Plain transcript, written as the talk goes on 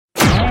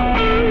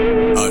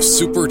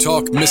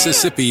SuperTalk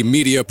Mississippi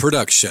media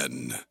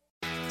production.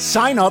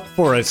 Sign up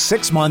for a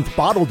 6-month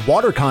bottled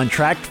water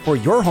contract for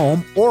your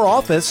home or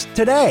office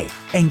today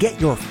and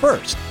get your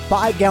first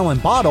 5-gallon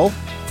bottle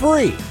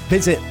free.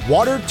 Visit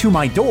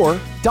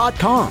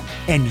watertomydoor.com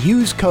and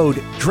use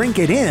code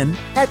DRINKITIN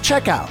at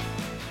checkout.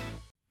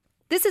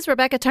 This is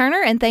Rebecca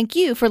Turner, and thank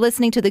you for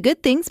listening to the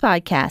Good Things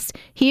Podcast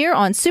here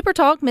on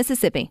SuperTalk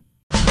Mississippi.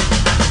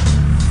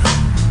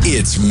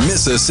 It's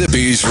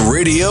Mississippi's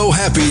Radio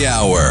Happy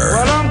Hour.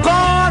 Well, I'm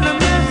going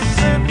to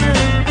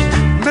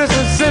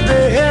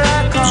Mississippi, here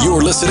I come.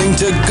 You're listening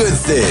to Good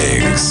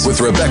Things with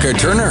Rebecca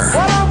Turner.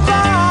 Well, I'm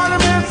going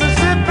to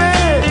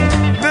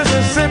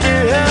Mississippi,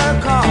 here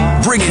I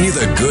come. Bringing you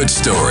the good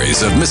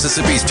stories of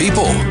Mississippi's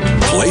people,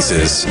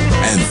 places,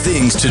 and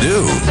things to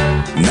do.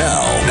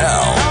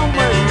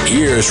 Now,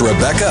 here's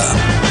Rebecca.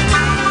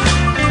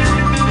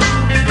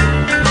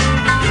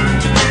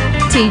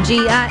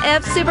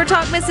 TGIF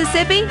SuperTalk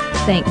Mississippi.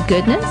 Thank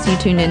goodness you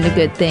tuned into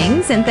Good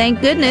Things, and thank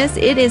goodness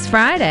it is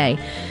Friday.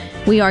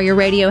 We are your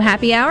Radio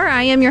Happy Hour.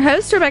 I am your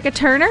host, Rebecca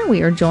Turner.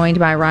 We are joined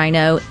by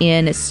Rhino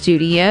in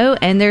studio,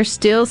 and there's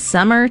still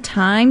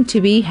summertime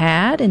to be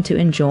had and to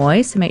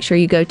enjoy. So make sure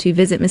you go to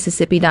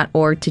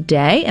visitmississippi.org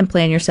today and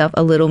plan yourself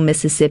a little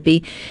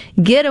Mississippi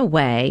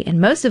getaway.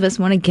 And most of us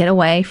want to get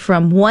away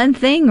from one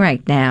thing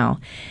right now,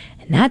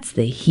 and that's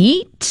the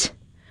heat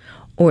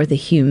or the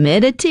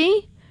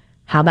humidity.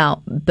 How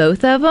about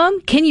both of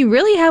them? Can you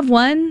really have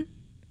one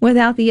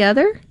without the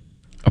other?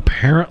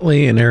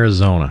 Apparently in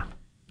Arizona.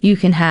 You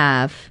can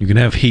have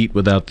heat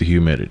without the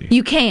humidity.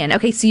 You can.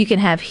 Okay, so you can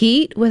have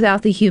heat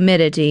without the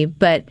humidity,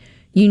 but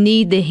you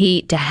need the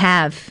heat to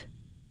have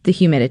the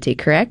humidity,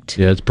 correct?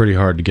 Yeah, it's pretty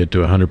hard to get to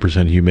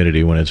 100%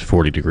 humidity when it's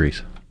 40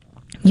 degrees.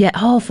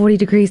 Yeah, 40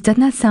 degrees. Doesn't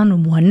that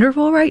sound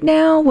wonderful right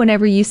now?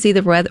 Whenever you see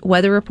the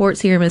weather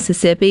reports here in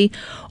Mississippi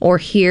or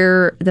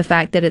hear the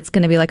fact that it's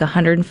going to be like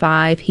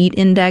 105 heat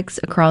index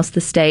across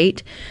the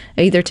state,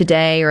 either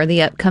today or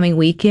the upcoming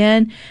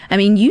weekend. I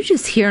mean, you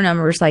just hear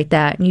numbers like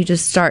that and you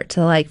just start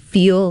to like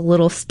feel a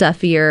little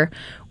stuffier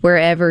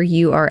wherever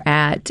you are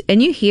at.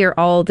 And you hear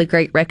all the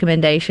great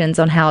recommendations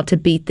on how to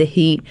beat the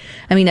heat.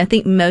 I mean, I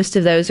think most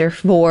of those are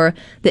for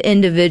the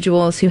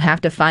individuals who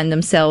have to find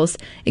themselves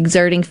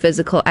exerting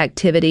physical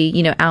activity,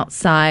 you know,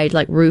 outside,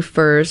 like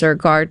roofers or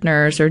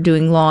gardeners or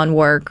doing lawn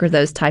work or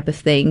those type of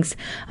things.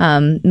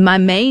 My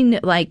main,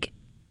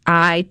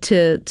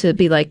 to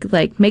be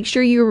like make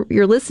sure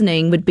you're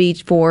listening would be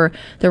for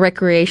the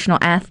recreational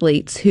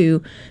athletes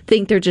who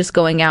think they're just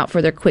going out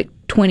for their quick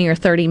 20 or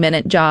 30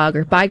 minute jog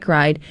or bike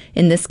ride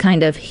in this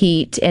kind of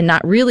heat and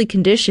not really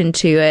conditioned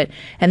to it.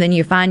 And then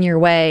you find your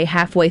way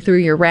halfway through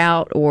your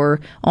route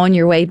or on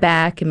your way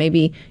back and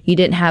maybe you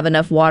didn't have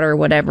enough water or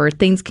whatever.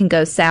 Things can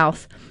go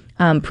south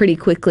pretty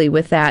quickly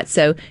with that.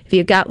 So if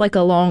you've got like a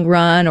long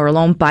run or a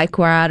long bike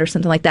ride or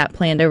something like that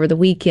planned over the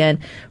weekend,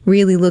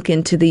 really look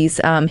into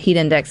these heat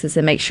indexes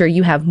and make sure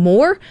you have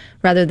more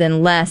rather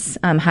than less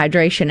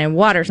hydration. And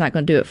water's not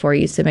going to do it for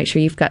you. So make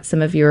sure you've got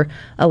some of your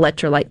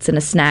electrolytes and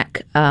a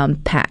snack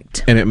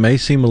packed. And it may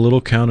seem a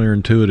little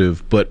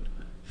counterintuitive, but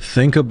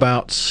think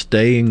about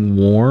staying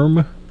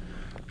warm.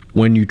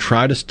 When you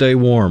try to stay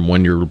warm,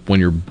 when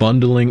you're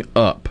bundling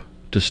up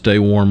to stay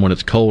warm when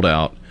it's cold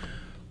out,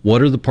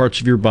 what are the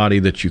parts of your body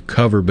that you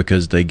cover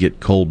because they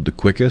get cold the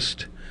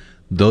quickest?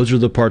 Those are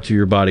the parts of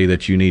your body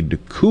that you need to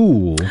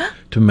cool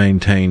to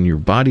maintain your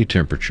body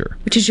temperature.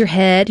 Which is your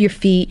head, your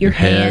feet, your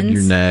hands. Head,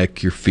 your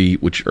neck, your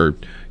feet, which are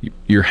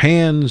your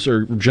hands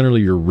are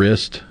generally your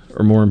wrist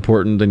are more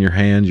important than your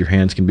hands. Your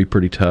hands can be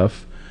pretty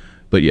tough.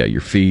 But yeah,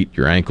 your feet,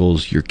 your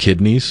ankles, your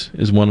kidneys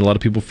is one a lot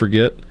of people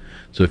forget.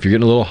 So if you're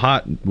getting a little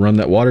hot, run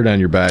that water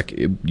down your back.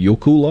 You'll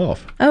cool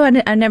off. Oh,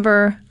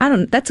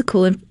 that's a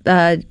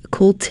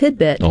cool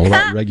tidbit. All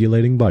about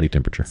regulating body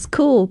temperature. It's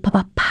cool.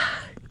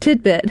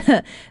 Tidbit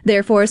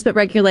there for us, but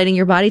regulating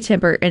your body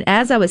temperature. And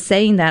as I was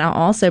saying that, I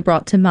also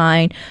brought to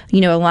mind, a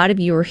lot of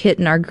you are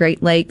hitting our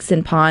Great Lakes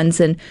and ponds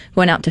and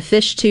going out to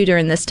fish too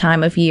during this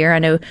time of year. I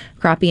know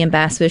crappie and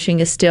bass fishing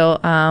is still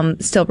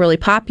really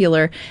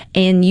popular,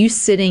 and you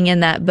sitting in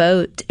that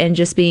boat and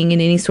just being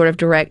in any sort of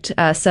direct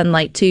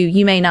sunlight too,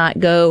 you may not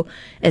go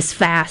as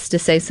fast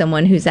as say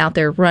someone who's out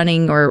there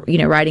running or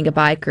riding a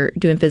bike or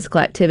doing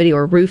physical activity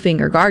or roofing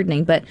or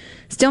gardening, but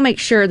still make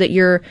sure that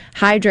you're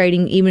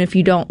hydrating even if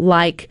you don't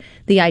like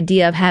the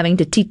idea of having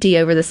to TT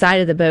over the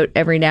side of the boat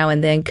every now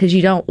and then because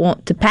you don't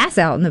want to pass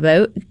out in the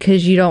boat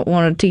because you don't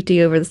want to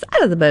TT over the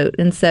side of the boat.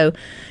 And so,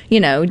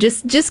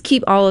 just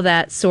keep all of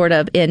that sort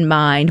of in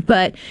mind.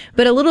 But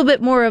a little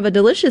bit more of a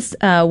delicious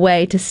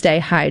way to stay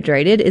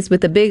hydrated is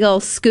with a big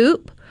old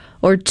scoop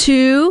or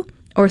 2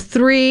 or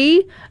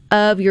 3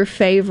 of your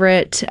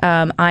favorite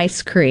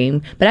ice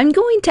cream. But I'm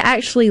going to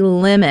actually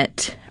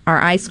limit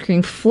our ice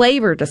cream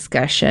flavor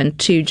discussion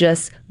to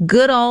just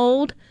good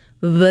old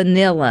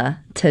vanilla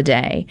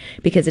today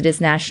because it is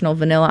National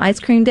Vanilla Ice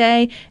Cream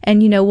Day.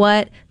 And you know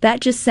what?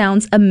 That just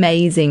sounds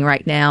amazing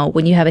right now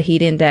when you have a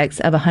heat index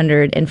of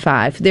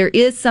 105. There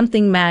is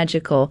something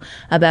magical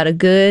about a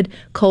good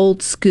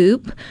cold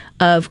scoop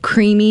of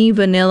creamy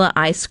vanilla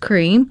ice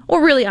cream,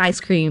 or really ice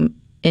cream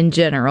in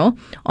general,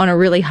 on a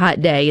really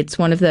hot day. It's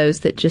one of those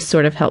that just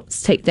sort of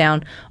helps take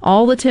down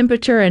all the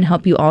temperature and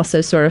help you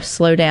also sort of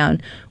slow down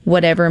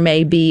whatever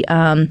may be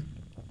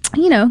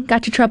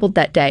got you troubled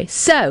that day.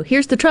 So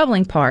here's the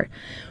troubling part.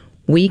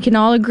 We can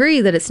all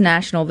agree that it's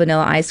National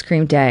Vanilla Ice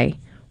Cream Day.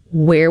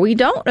 Where we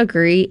don't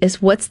agree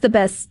is what's the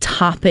best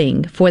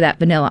topping for that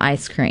vanilla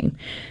ice cream.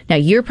 Now,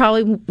 you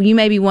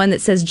may be one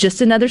that says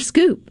just another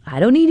scoop. I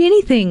don't need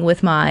anything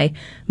with my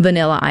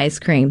vanilla ice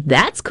cream.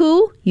 That's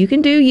cool. You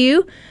can do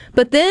you.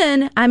 But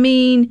then,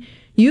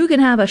 you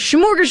can have a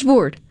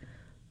smorgasbord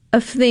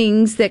of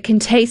things that can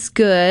taste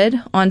good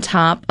on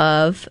top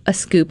of a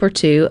scoop or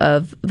two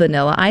of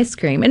vanilla ice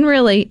cream. And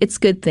really, it's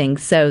good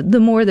things. So the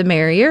more the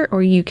merrier,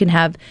 or you can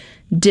have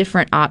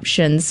different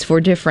options for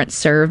different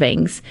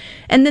servings.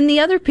 And then the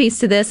other piece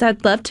to this,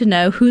 I'd love to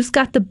know who's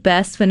got the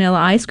best vanilla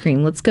ice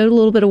cream. Let's go to a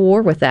little bit of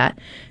war with that,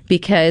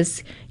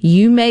 because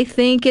you may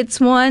think it's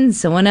one,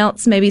 someone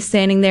else may be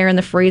standing there in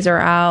the freezer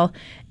aisle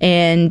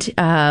and,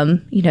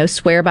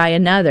 swear by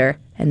another.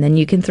 And then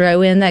you can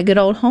throw in that good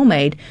old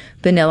homemade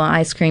vanilla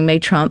ice cream may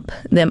trump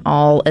them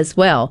all as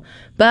well.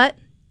 But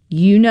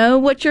you know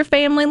what your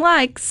family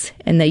likes,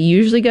 and they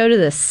usually go to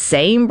the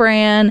same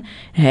brand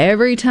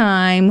every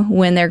time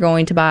when they're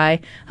going to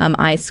buy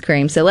ice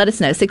cream. So let us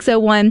know,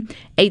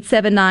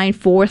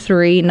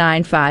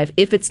 601-879-4395.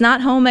 If it's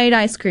not homemade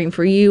ice cream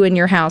for you in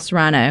your house,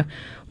 Rhino,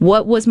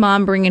 what was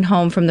Mom bringing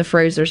home from the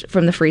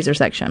freezer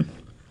section?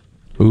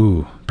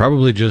 Ooh,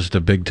 probably just a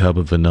big tub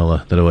of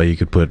vanilla. That way you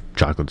could put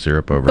chocolate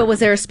syrup over it. But was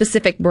there a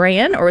specific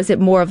brand, or is it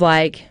more of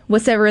like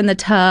whatever in the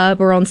tub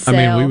or on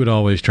sale? We would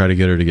always try to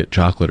get her to get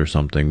chocolate or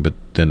something, but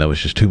then that was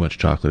just too much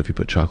chocolate if you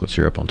put chocolate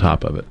syrup on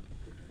top of it.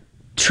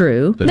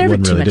 True. But Never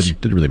too much.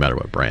 Didn't really matter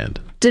what brand.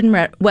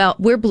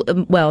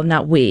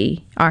 Not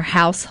we. Our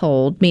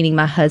household, meaning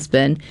my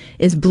husband,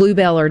 is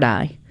Bluebell or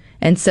die.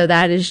 And so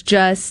that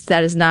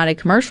is not a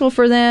commercial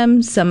for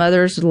them. Some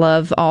others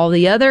love all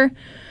the other.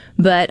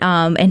 But,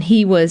 and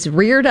he was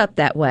reared up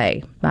that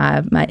way.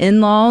 My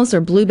in-laws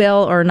are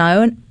Bluebell or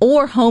known,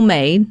 or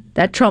homemade.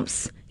 That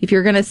trumps, if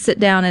you're going to sit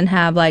down and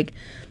have like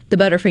the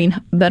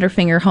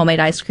Butterfinger homemade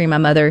ice cream my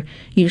mother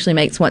usually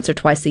makes once or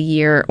twice a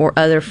year, or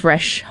other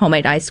fresh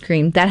homemade ice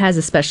cream, that has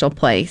a special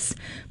place.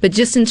 But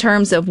just in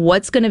terms of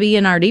what's going to be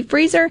in our deep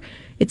freezer,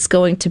 it's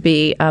going to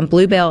be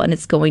Bluebell, and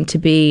it's going to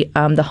be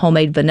the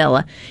homemade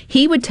vanilla.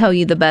 He would tell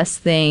you the best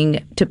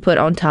thing to put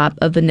on top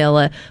of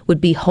vanilla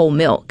would be whole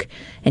milk.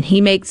 And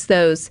he makes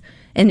those,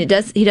 and he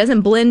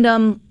doesn't blend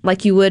them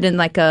like you would in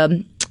like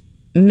a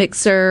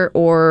mixer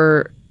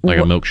or like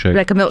a milkshake.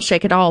 Like a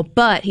milkshake at all.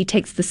 But he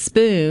takes the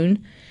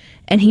spoon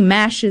and he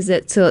mashes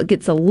it so it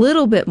gets a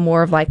little bit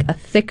more of like a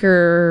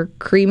thicker,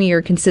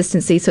 creamier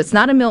consistency. So it's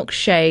not a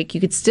milkshake.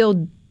 You could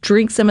still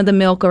drink some of the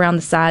milk around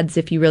the sides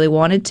if you really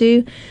wanted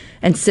to,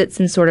 and sits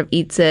and sort of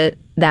eats it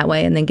that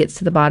way, and then gets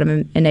to the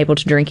bottom and able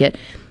to drink it.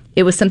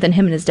 It was something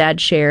him and his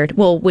dad shared,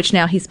 which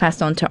now he's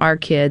passed on to our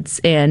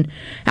kids. And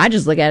I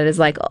just look at it as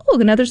like, oh,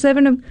 another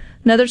serving of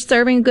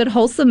good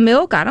wholesome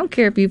milk. I don't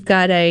care if you've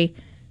got a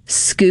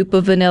scoop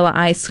of vanilla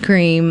ice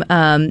cream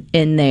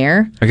in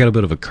there. I got a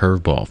bit of a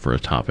curveball for a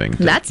topping.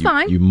 That's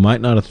fine. You might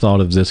not have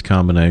thought of this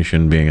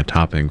combination being a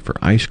topping for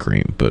ice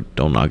cream, but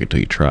don't knock it till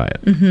you try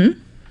it.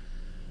 Mm-hmm.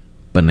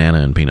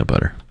 Banana and peanut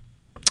butter.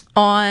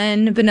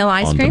 On vanilla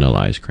ice cream? On vanilla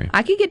ice cream.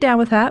 I could get down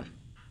with that.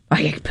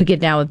 I could get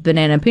down with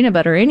banana and peanut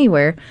butter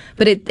anywhere,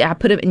 but I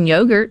put it in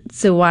yogurt,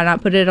 so why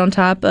not put it on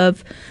top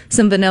of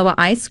some vanilla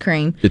ice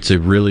cream? It's a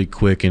really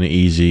quick and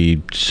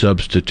easy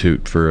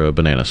substitute for a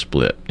banana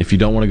split. If you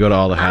don't want to go to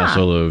all the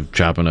hassle of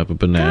chopping up a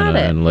banana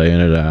and laying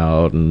it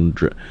out, and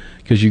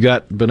because you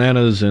got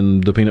bananas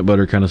and the peanut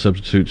butter kind of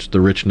substitutes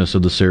the richness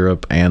of the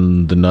syrup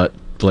and the nut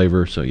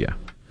flavor, so yeah.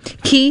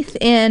 Keith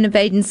in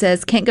Vaden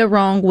says, can't go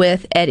wrong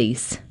with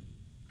Eddie's.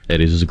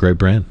 Eddie's is a great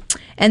brand.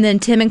 And then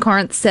Tim in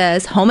Corinth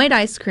says homemade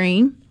ice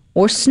cream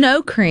or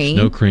snow cream.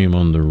 Snow cream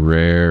on the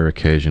rare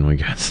occasion we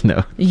got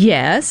snow.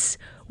 Yes,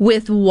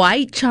 with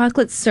white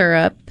chocolate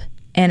syrup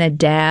and a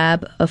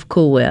dab of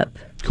Cool Whip.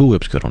 Cool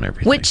Whip's good on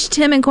everything. Which,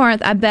 Tim in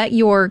Corinth, I bet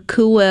your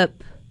Cool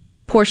Whip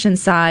portion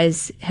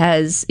size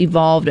has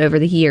evolved over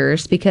the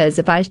years, because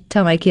if I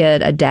tell my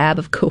kid a dab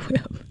of Cool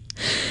Whip,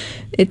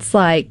 it's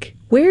like,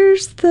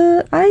 where's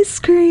the ice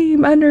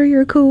cream under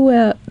your Cool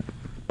Whip?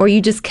 Or you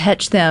just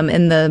catch them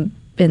in the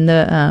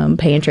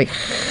pantry.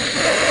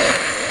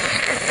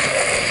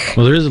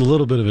 Well, there is a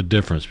little bit of a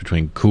difference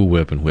between Cool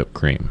Whip and whipped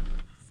cream.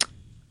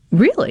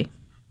 Really?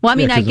 Well,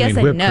 I guess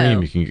I whipped know.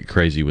 cream, you can get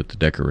crazy with the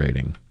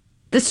decorating.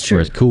 That's true.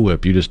 Whereas Cool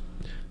Whip, you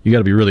got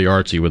to be really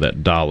artsy with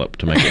that dollop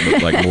to make it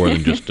look like more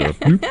than just a.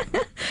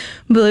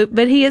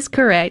 But he is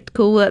correct.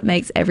 Cool Whip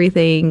makes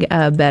everything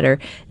better.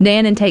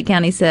 Dan in Tate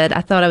County said,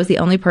 I thought I was the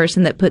only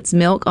person that puts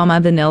milk on my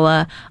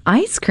vanilla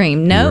ice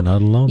cream. No, You're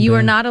not alone, you are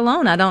Dan. not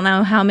alone. I don't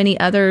know how many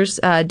others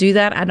do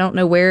that. I don't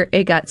know where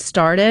it got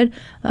started.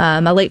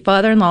 My late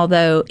father-in-law,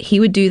 though, he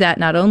would do that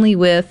not only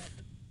with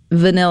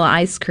vanilla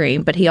ice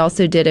cream, but he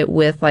also did it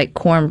with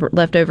like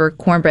leftover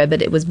cornbread,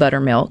 but it was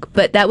buttermilk.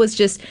 But that was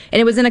just, and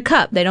it was in a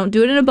cup. They don't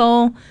do it in a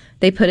bowl.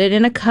 They put it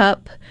in a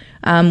cup,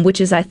 which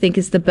is, I think,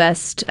 is the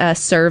best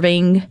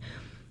serving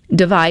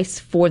device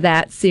for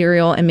that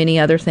cereal and many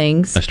other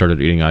things. I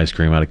started eating ice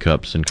cream out of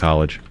cups in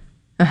college.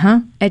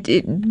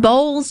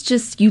 Bowls,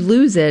 just, you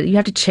lose it. You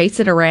have to chase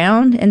it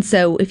around. And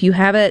so if you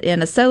have it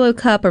in a solo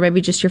cup or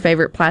maybe just your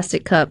favorite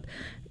plastic cup,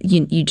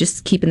 you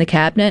just keep in the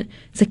cabinet.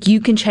 It's like you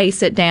can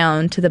chase it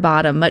down to the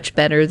bottom much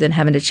better than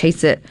having to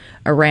chase it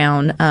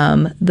around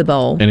the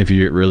bowl. And if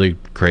you get really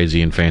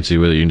crazy and fancy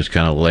with it, you can just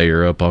kind of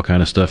layer up all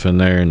kind of stuff in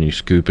there and you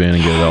scoop in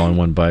and get it all in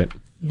one bite.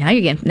 Now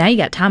you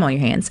got time on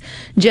your hands.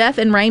 Jeff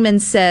in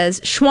Raymond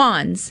says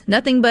Schwann's,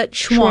 nothing but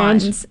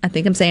Schwann's. I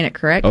think I'm saying it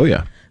correct. Oh,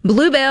 yeah.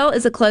 Bluebell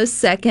is a close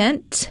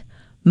second.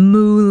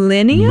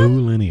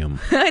 Millennium?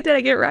 Did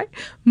I get it right?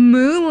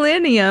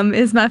 Millennium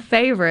is my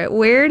favorite.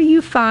 Where do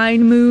you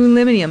find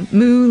Millennium?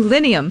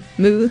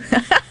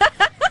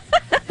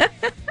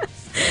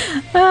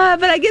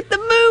 But I get the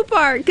moo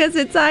part because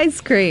it's ice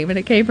cream and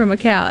it came from a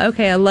cow.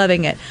 Okay, I'm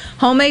loving it.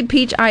 Homemade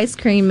peach ice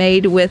cream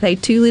made with a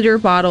 2-liter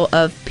bottle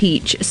of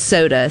peach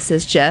soda,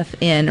 says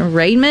Jeff in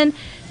Raymond.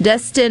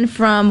 Dustin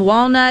from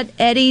Walnut,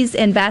 Eddie's,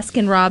 and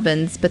Baskin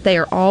Robbins, but they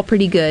are all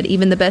pretty good.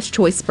 Even the Best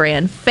Choice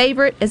brand.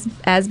 Favorite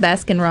as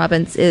Baskin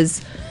Robbins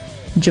is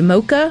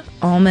Jamocha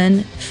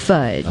Almond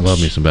Fudge. I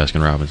love me some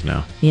Baskin Robbins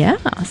now. Yeah,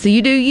 so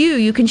you do you.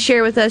 You can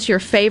share with us your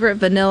favorite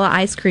vanilla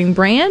ice cream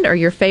brand or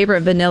your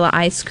favorite vanilla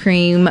ice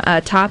cream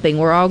topping.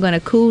 We're all going to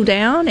cool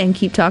down and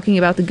keep talking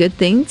about the good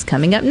things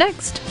coming up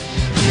next.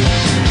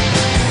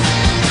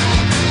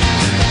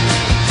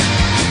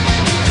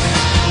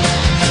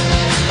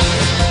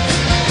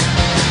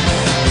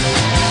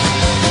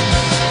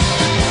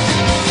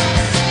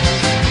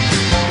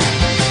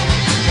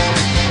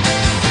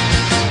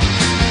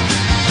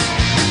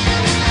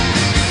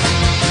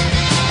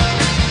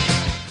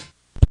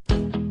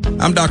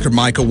 I'm Dr.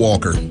 Micah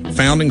Walker,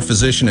 founding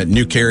physician at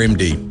New Care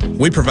MD.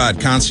 We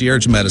provide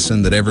concierge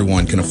medicine that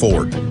everyone can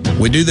afford.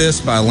 We do this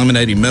by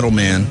eliminating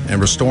middlemen and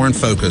restoring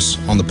focus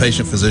on the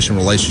patient-physician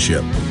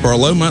relationship. For a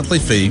low monthly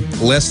fee,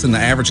 less than the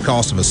average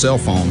cost of a cell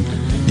phone,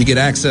 you get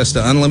access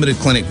to unlimited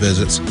clinic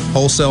visits,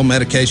 wholesale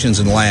medications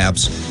and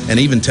labs, and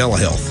even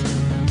telehealth.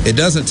 It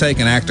doesn't take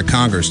an act of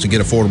Congress to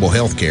get affordable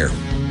health care.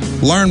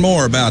 Learn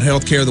more about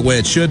health care the way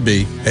it should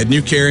be at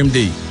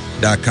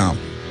newcaremd.com.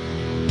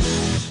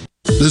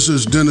 This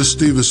is Dennis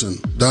Stevenson,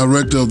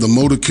 Director of the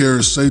Motor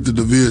Carrier Safety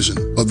Division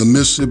of the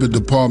Mississippi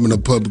Department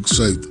of Public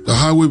Safety. The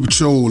Highway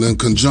Patrol, in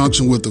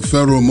conjunction with the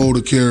Federal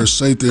Motor Carrier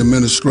Safety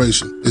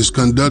Administration, is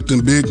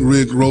conducting big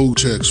rig road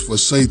checks for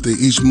safety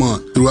each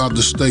month throughout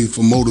the state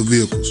for motor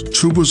vehicles.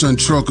 Troopers and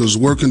truckers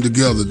working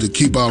together to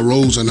keep our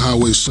roads and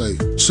highways safe.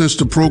 Since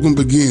the program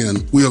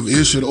began, we have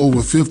issued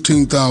over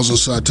 15,000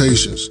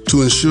 citations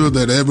to ensure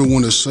that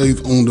everyone is safe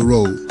on the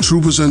road.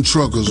 Troopers and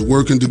truckers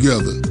working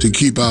together to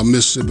keep our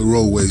Mississippi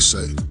roadways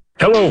safe.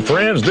 Hello,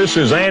 friends. This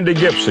is Andy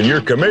Gibson,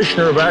 your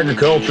Commissioner of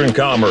Agriculture and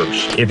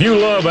Commerce. If you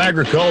love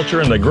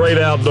agriculture and the great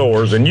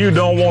outdoors, and you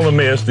don't want to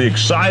miss the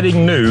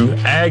exciting new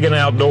Ag and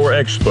Outdoor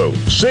Expo.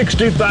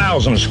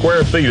 60,000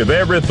 square feet of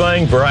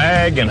everything for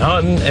ag and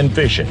hunting and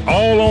fishing.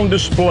 All on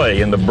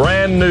display in the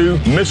brand new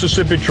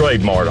Mississippi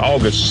Trade Mart,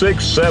 August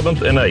 6th,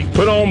 7th, and 8th.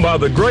 Put on by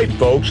the great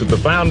folks at the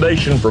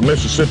Foundation for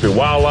Mississippi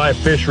Wildlife,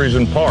 Fisheries,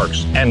 and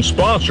Parks, and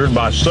sponsored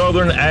by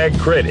Southern Ag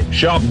Credit.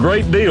 Shop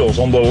great deals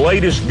on the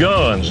latest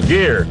guns,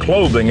 gear,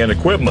 clothing, and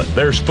equipment.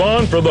 There's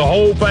fun for the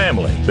whole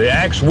family. The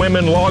Axe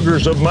Women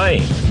Loggers of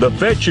Maine, the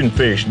Fetch and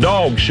Fish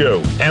Dog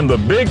Show, and the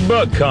Big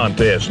Buck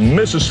Contest,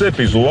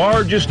 Mississippi's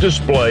largest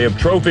display of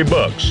trophy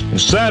bucks.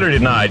 And Saturday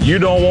night, you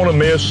don't want to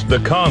miss the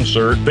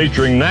concert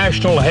featuring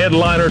national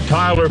headliner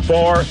Tyler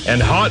Farr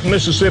and hot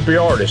Mississippi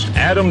artist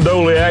Adam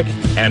Doliak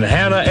and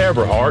Hannah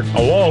Everhart,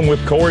 along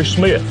with Corey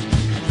Smith.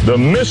 The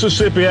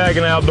Mississippi Ag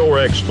and Outdoor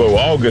Expo,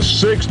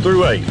 August 6th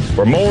through 8th.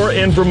 For more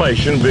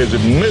information,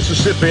 visit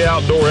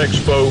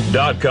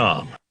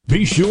MississippiOutdoorExpo.com.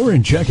 Be sure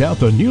and check out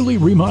the newly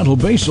remodeled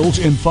Basil's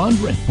in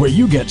Fondren, where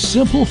you get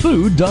simple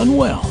food done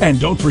well. And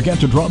don't forget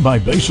to drop by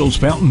Basil's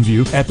Fountain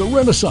View at the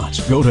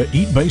Renaissance. Go to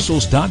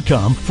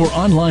eatbasils.com for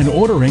online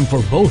ordering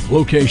for both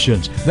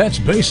locations. That's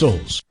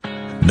Basil's.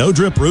 No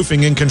Drip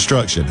Roofing and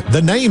Construction. The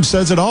name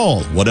says it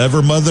all.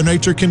 Whatever Mother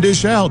Nature can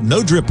dish out,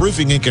 No Drip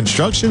Roofing and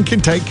Construction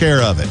can take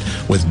care of it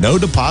with no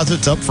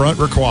deposits up front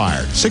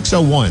required.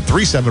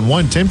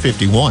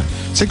 601-371-1051.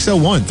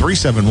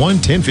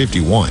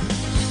 601-371-1051.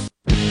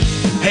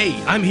 Hey,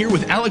 I'm here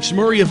with Alex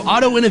Murray of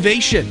Auto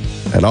Innovation.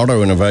 At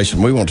Auto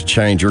Innovation, we want to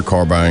change your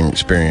car buying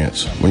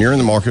experience. When you're in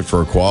the market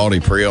for a quality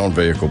pre-owned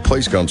vehicle,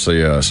 please come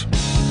see us.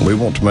 We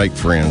want to make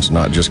friends,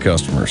 not just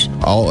customers.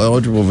 All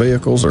eligible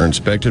vehicles are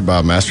inspected by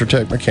a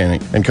MasterTech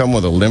mechanic and come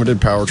with a limited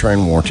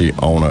powertrain warranty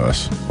on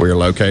us. We are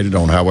located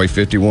on Highway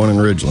 51 in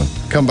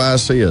Ridgeland. Come by and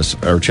see us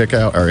or check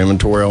out our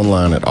inventory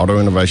online at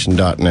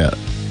autoinnovation.net.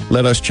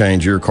 Let us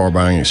change your car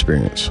buying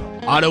experience.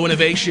 Auto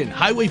Innovation,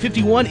 Highway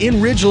 51 in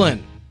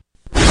Ridgeland.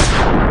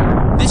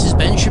 This is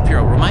Ben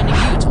Shapiro reminding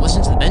you to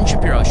listen to The Ben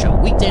Shapiro Show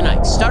weekday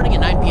nights starting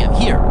at 9 p.m.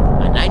 here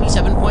on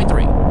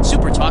 97.3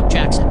 Super Talk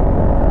Jackson.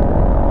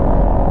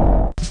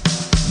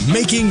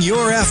 Making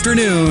your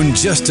afternoon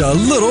just a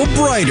little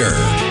brighter.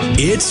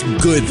 It's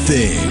Good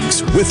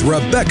Things with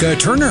Rebecca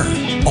Turner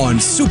on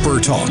Super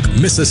Talk,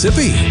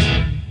 Mississippi.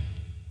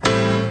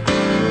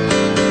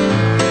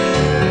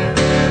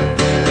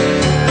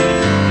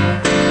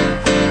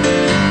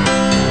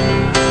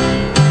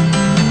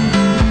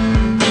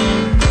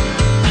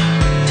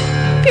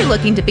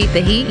 Looking to beat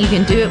the heat, you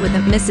can do it with a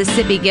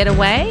Mississippi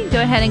Getaway.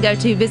 Go ahead and go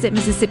to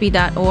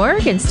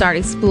visitmississippi.org and start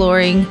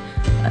exploring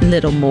a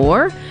little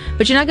more.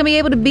 But you're not going to be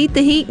able to beat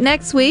the heat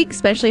next week,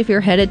 especially if you're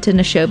headed to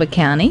Neshoba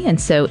County,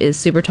 and so is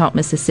Super Talk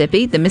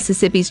Mississippi. The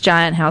Mississippi's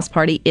Giant House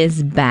Party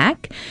is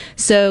back.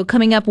 So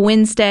coming up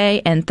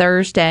Wednesday and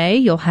Thursday,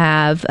 you'll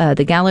have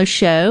the Gallo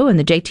Show and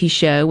the JT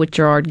Show with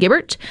Gerard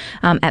Gibbert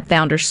at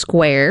Founders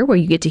Square, where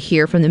you get to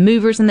hear from the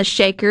movers and the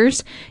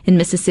shakers in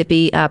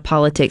Mississippi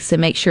politics. So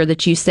make sure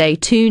that you stay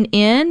tuned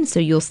in so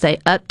you'll stay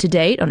up to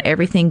date on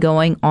everything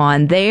going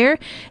on there.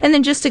 And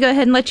then just to go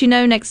ahead and let you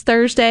know, next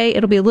Thursday,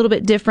 it'll be a little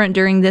bit different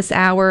during this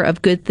hour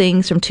of Good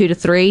Things from 2 to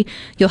 3.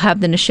 You'll have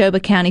the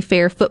Neshoba County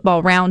Fair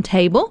Football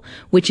Roundtable,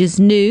 which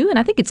is new, and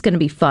I think it's going to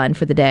be fun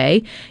for the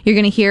day. You're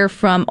going to hear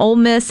from Ole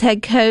Miss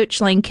head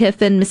coach Lane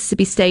Kiffin,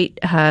 Mississippi State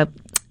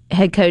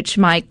head coach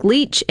Mike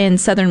Leach,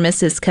 and Southern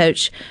Miss's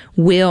coach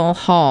Will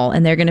Hall,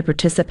 and they're going to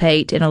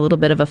participate in a little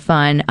bit of a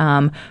fun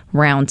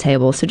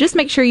roundtable. So just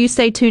make sure you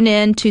stay tuned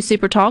in to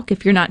Super Talk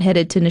if you're not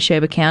headed to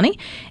Neshoba County,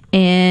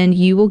 and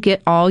you will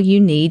get all you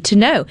need to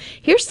know.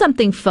 Here's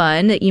something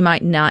fun that you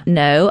might not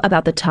know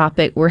about the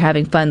topic we're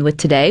having fun with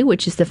today,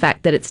 which is the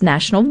fact that it's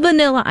National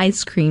Vanilla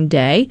Ice Cream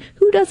Day.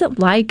 Who doesn't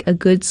like a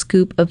good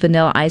scoop of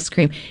vanilla ice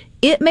cream?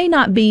 It may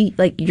not be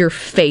like your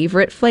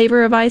favorite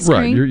flavor of ice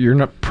cream. Right.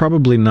 You're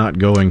probably not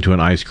going to an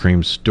ice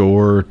cream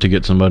store to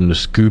get somebody to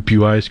scoop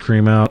you ice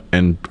cream out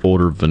and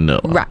order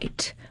vanilla.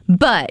 Right.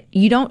 But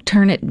you don't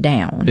turn it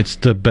down. It's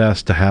the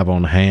best to have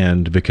on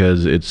hand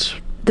because it's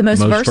the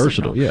most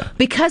versatile. Yeah.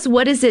 Because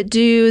what does it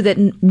do that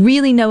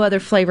really no other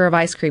flavor of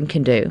ice cream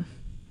can do?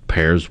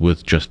 Pairs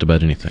with just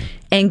about anything.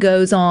 And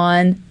goes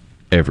on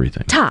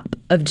everything. Top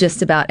of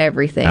just about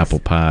everything. Apple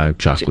pie,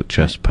 chocolate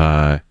chess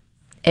pie.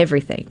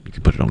 Everything. You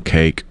can put it on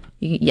cake.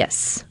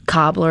 Yes.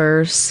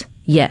 Cobblers.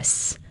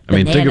 Yes. I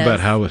mean, Bananas. think about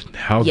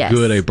how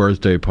good a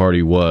birthday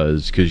party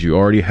was, because you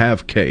already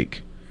have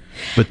cake.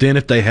 But then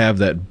if they have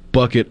that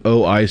bucket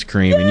o ice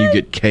cream and you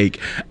get cake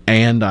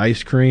and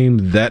ice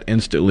cream, that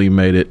instantly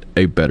made it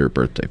a better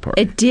birthday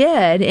party. It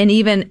did, and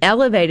even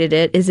elevated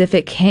it as if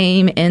it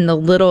came in the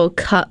little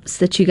cups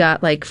that you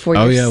got like for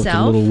yourself. Oh yeah, with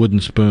the little wooden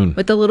spoon.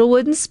 With the little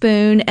wooden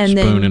spoon, and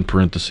then spoon in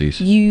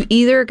parentheses. You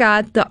either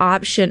got the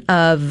option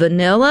of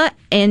vanilla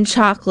and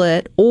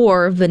chocolate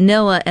or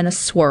vanilla and a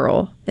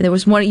swirl. And there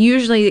was one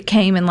usually that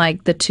came in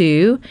like the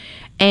two.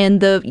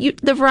 And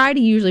the variety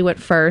usually went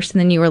first,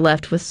 and then you were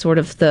left with sort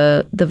of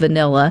the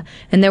vanilla.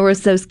 And there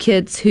was those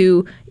kids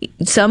who,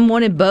 some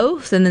wanted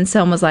both, and then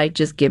some was like,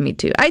 just give me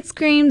 2 ice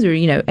creams or,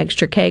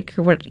 extra cake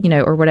or what,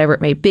 or whatever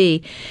it may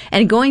be.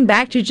 And going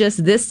back to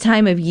just this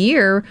time of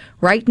year,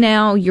 right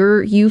now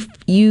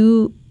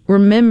you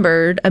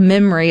remembered a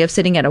memory of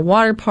sitting at a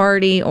water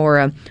party or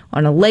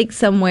on a lake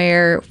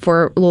somewhere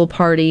for a little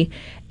party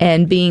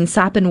and being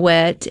sopping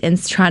wet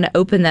and trying to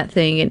open that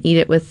thing and eat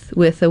it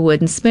with a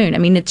wooden spoon. I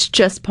mean, it's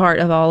just part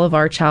of all of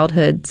our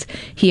childhoods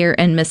here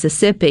in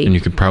Mississippi. And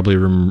you can probably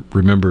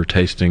remember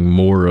tasting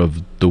more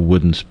of the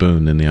wooden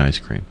spoon than the ice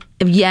cream.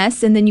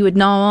 Yes, and then you would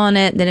gnaw on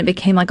it, then it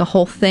became like a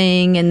whole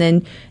thing, and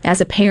then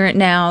as a parent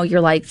now, you're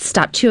like,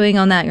 stop chewing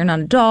on that, you're not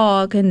a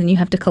dog, and then you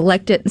have to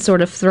collect it and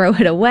sort of throw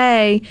it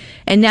away,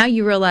 and now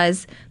you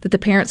realize that the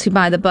parents who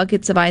buy the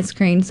buckets of ice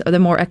creams are the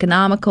more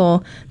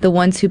economical, the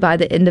ones who buy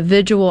the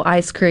individual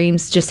ice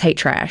creams just hate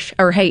trash,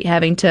 or hate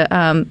having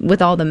to,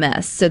 with all the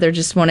mess, so they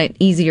just want it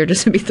easier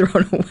just to be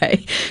thrown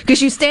away,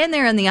 because you stand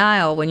there in the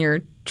aisle when you're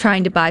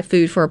trying to buy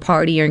food for a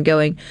party and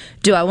going,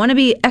 do I want to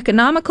be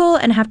economical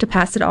and have to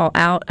pass it all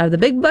out of the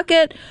big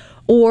bucket,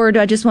 or do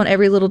I just want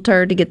every little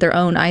turd to get their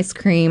own ice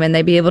cream and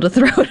they be able to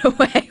throw it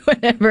away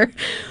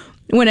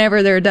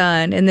whenever they're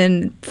done? And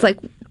then it's like,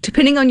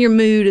 depending on your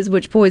mood is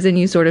which poison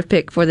you sort of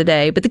pick for the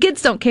day. But the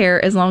kids don't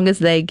care as long as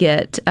they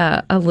get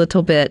a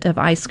little bit of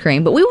ice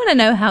cream. But we want to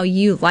know how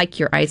you like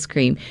your ice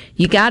cream.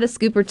 You got a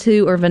scoop or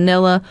two or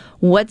vanilla,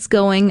 what's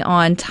going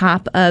on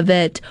top of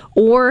it,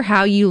 or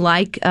how you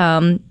like,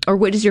 or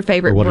what is your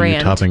favorite brand? Or what are you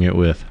topping it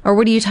with? Or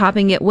what are you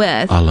topping it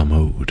with? A la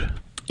mode.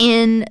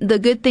 In the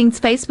Good Things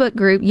Facebook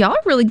group, y'all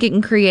are really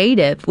getting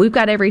creative. We've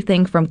got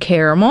everything from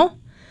caramel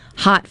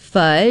hot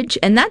fudge,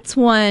 and that's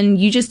one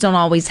you just don't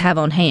always have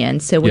on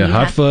hand. So when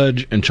hot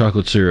fudge and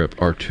chocolate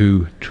syrup are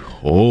two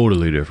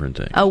totally different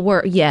things.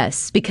 Oh,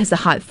 yes, because the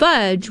hot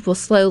fudge will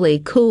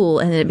slowly cool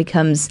and then it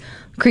becomes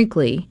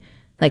crinkly.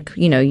 Like,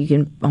 you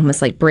can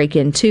almost like break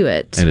into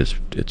it. And it's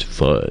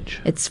fudge.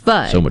 It's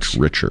fudge. So much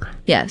richer.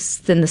 Yes,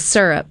 than the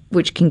syrup,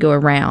 which can go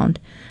around.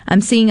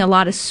 I'm seeing a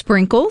lot of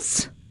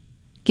sprinkles,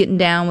 getting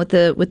down with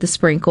the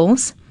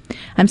sprinkles.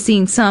 I'm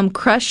seeing some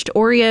crushed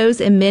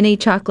Oreos and mini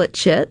chocolate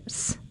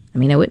chips. I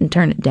mean, I wouldn't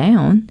turn it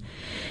down.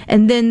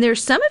 And then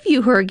there's some of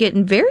you who are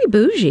getting very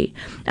bougie.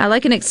 I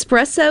like an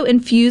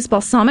espresso-infused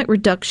balsamic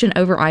reduction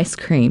over ice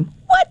cream.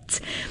 What?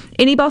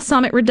 Any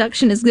balsamic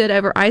reduction is good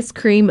over ice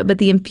cream, but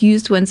the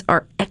infused ones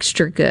are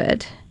extra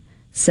good.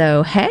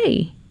 So,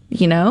 hey,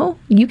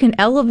 you can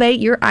elevate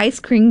your ice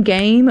cream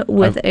game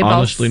with I've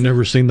honestly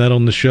never seen that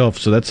on the shelf,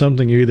 so that's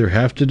something you either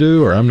have to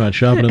do or I'm not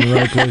shopping in the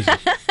right places.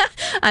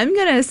 I'm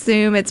going to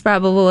assume it's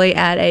probably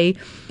at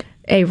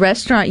a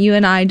restaurant you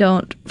and I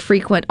don't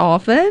frequent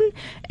often,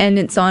 and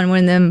it's on one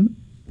of them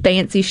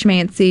fancy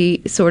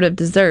schmancy sort of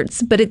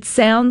desserts. But it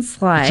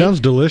sounds like... It sounds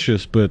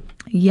delicious, but...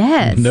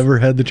 Yes. I've never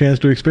had the chance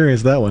to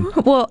experience that one.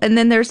 Well, and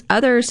then there's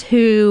others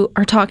who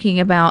are talking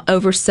about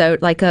over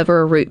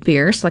a root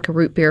beer, so like a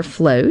root beer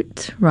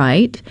float,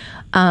 right?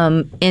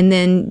 And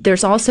then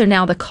there's also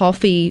now the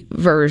coffee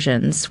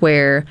versions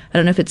where, I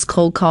don't know if it's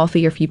cold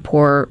coffee or if you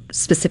pour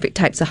specific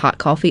types of hot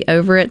coffee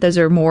over it. Those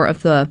are more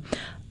of the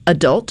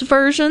adult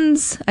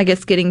versions, I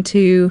guess, getting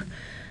to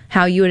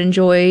how you would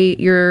enjoy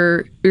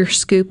your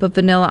scoop of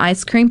vanilla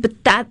ice cream.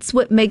 But that's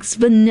what makes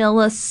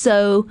vanilla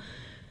so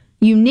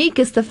unique,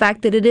 is the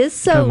fact that it is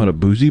so... Talking about a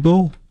boozy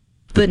bowl?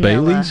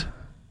 Vanilla. Baileys?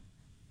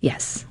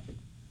 Yes.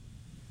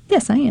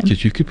 Yes, I am.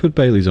 Because you could put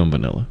Baileys on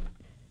vanilla.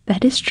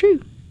 That is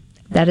true.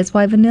 That is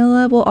why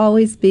vanilla will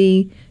always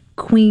be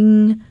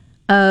queen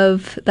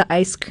of the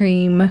ice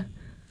cream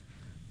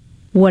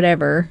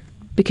whatever,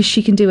 because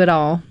she can do it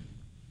all.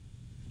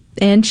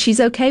 And she's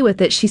okay with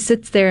it. She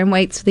sits there and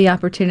waits for the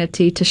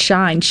opportunity to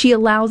shine. She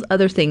allows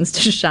other things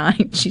to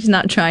shine. She's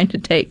not trying to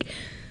take,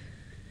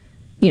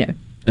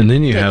 And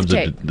then you have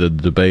the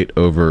debate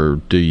over,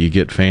 do you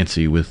get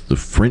fancy with the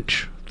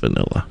French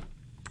vanilla?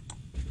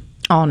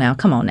 Oh, now,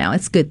 come on now.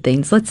 It's good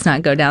things. Let's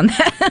not go down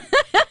that.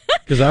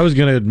 Because I was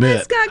going to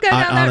admit, I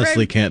I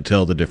honestly can't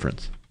tell the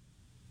difference.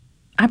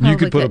 You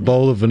could put a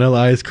bowl of vanilla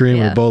ice cream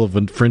or a bowl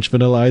of French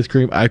vanilla ice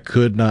cream. I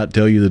could not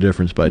tell you the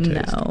difference by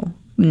taste.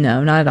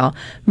 No, not at all.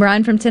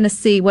 Brian from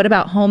Tennessee, what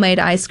about homemade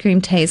ice cream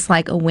tastes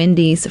like a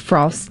Wendy's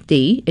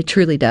Frosty? It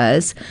truly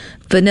does.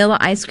 Vanilla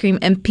ice cream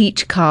and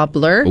peach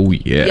cobbler. Oh,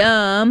 yeah.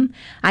 Yum.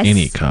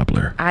 Any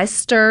cobbler. I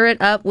stir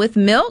it up with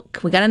milk.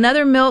 We got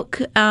another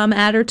milk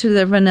adder to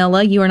the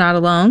vanilla. You are not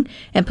alone.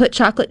 And put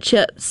chocolate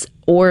chips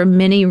or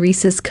mini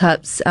Reese's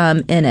cups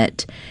in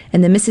it.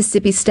 And the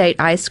Mississippi State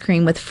ice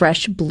cream with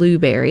fresh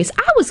blueberries.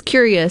 I was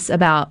curious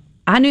about,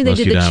 I knew they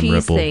did the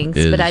cheese things,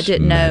 but I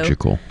didn't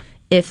know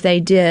if they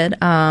did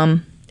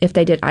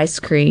ice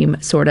cream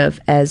sort of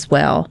as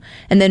well.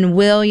 And then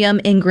William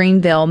in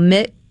Greenville,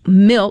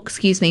 milk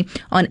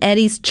on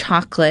Eddie's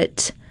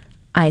chocolate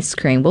ice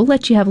cream. We'll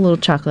let you have a little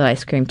chocolate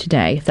ice cream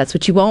today if that's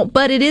what you want.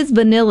 But it is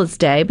Vanilla's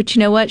Day. But you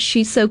know what?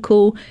 She's so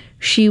cool.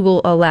 She will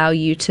allow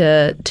you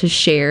to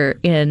share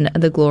in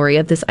the glory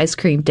of this ice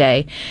cream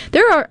day.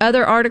 There are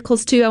other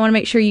articles, too, I want to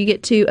make sure you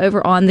get to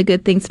over on the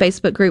Good Things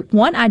Facebook group.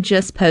 One I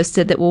just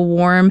posted that will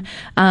warm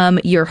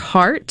your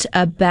heart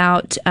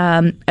about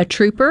a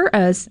trooper,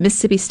 a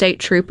Mississippi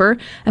State trooper.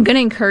 I'm going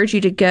to encourage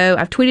you to go.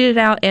 I've tweeted it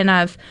out and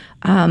I've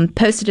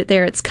posted it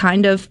there. It's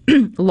kind of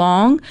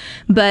long,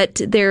 but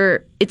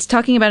it's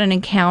talking about an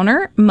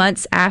encounter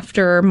months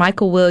after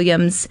Michael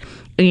Williams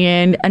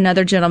and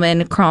another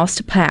gentleman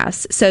crossed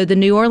paths. So the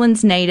New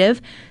Orleans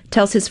native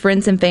tells his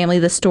friends and family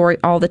the story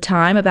all the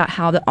time about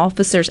how the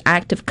officer's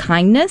act of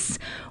kindness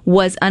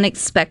was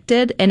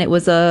unexpected, and it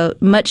was a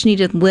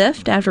much-needed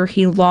lift after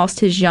he lost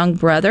his young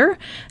brother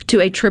to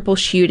a triple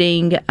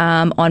shooting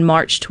on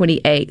March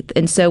 28th.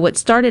 And so what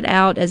started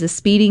out as a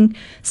speeding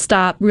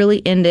stop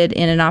really ended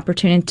in an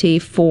opportunity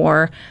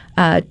for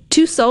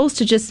two souls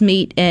to just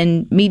meet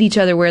each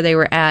other where they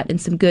were at, and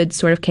some good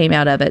sort of came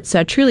out of it. So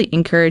I truly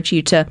encourage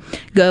you to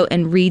go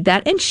and read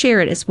that and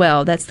share it as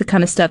well. That's the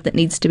kind of stuff that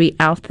needs to be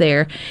out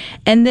there.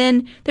 And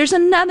then there's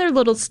another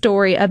little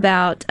story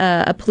about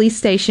a police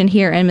station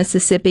here in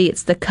Mississippi.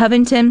 It's the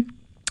Covington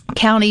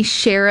County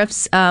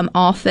Sheriff's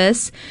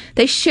Office.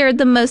 They shared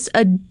the most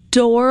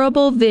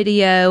adorable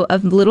video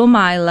of little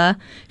Mila.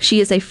 She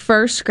is a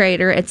first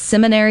grader at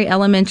Seminary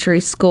Elementary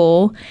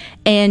School,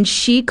 and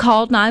she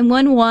called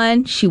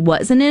 911. She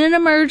wasn't in an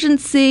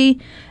emergency,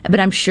 but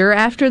I'm sure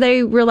after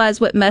they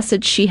realized what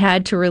message she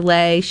had to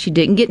relay, she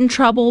didn't get in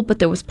trouble, but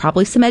there was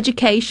probably some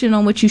education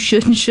on what you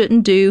should and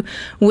shouldn't do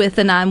with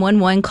a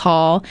 911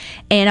 call.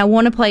 And I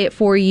want to play it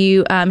for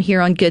you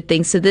here on Good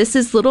Things. So this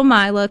is little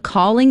Mila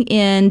calling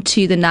in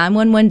to the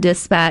 911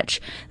 dispatch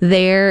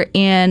there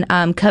in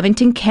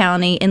Covington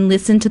County, and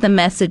listen to the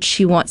message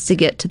she wants to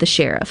get to the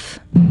sheriff.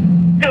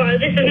 Hello,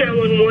 this is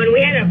 911.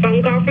 We had a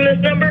phone call from this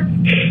number.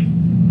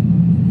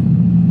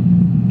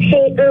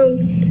 Hey,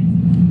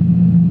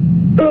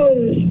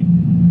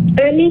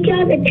 I need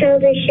y'all to tell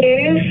the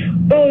sheriff,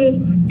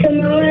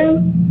 tomorrow.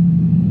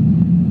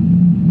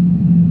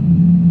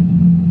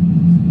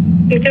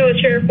 You tell the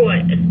sheriff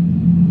what?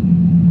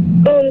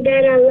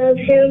 That I love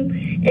him,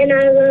 and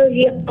I love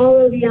you,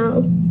 all of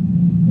y'all.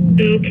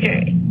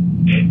 Okay.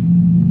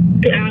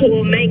 I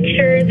will make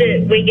sure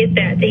that we get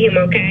that to him,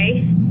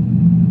 okay?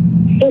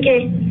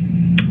 Okay.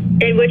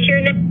 And what's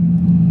your name?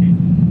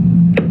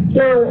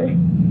 Mala.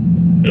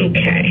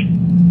 Okay.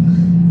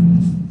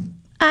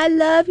 I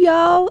love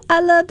y'all. I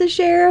love the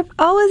sheriff.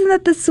 Oh, isn't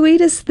that the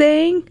sweetest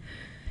thing?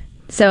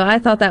 So I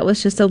thought that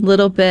was just a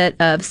little bit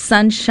of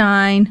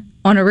sunshine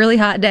on a really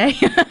hot day,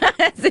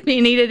 as if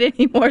you needed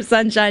any more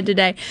sunshine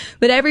today.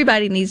 But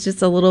everybody needs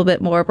just a little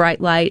bit more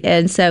bright light.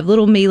 And so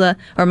little Mila,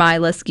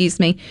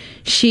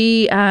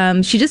 she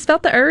just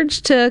felt the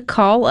urge to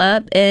call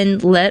up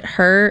and let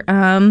her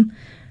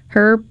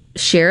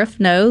sheriff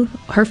know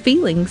her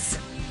feelings.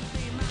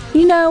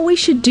 You know, we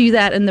should do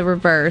that in the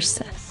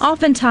reverse.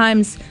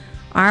 Oftentimes,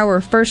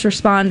 our first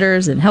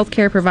responders and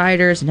healthcare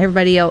providers and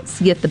everybody else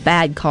get the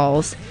bad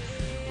calls.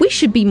 We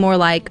should be more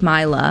like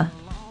Mila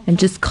and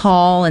just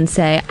call and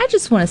say, I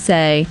just want to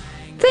say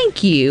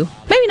thank you.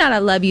 Maybe not I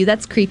love you.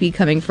 That's creepy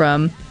coming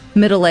from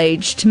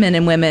middle-aged men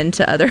and women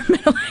to other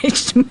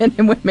middle-aged men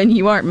and women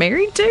you aren't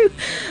married to.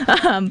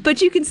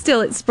 But you can still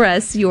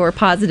express your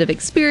positive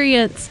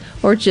experience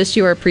or just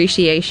your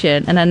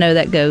appreciation. And I know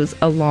that goes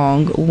a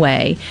long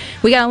way.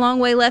 We got a long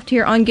way left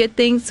here on Good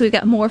Things, so we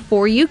got more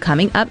for you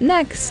coming up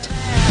next.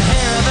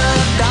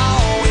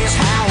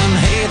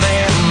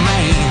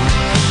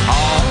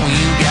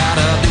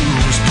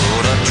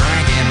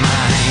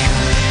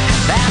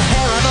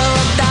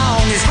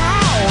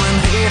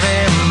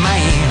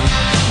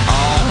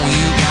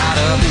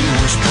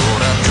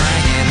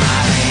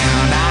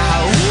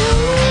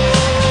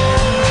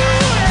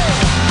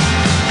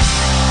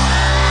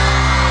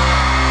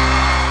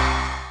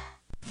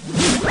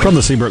 From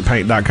the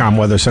SeabrookPaint.com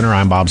Weather Center,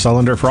 I'm Bob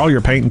Sullender. For all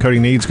your paint and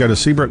coating needs, go to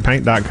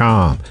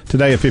SeabrookPaint.com.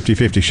 Today, a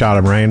 50-50 shot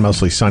of rain,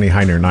 mostly sunny,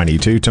 high near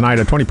 92. Tonight,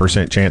 a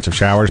 20% chance of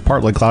showers,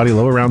 partly cloudy,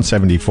 low around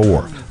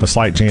 74. A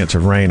slight chance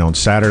of rain on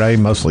Saturday,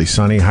 mostly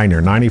sunny, high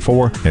near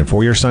 94. And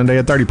for your Sunday,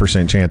 a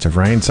 30% chance of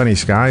rain, sunny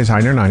skies, high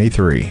near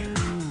 93.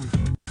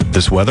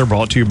 This weather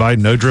brought to you by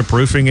No Drip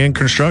Roofing and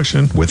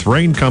Construction. With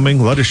rain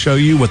coming, let us show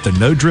you what the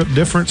No Drip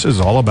difference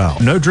is all about.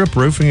 No Drip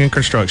Roofing and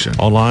Construction.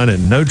 Online at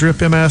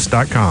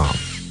NoDripMS.com.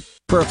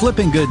 For a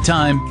flipping good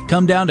time,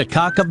 come down to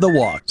Cock of the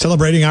Walk.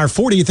 Celebrating our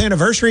 40th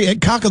anniversary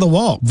at Cock of the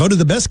Walk. Voted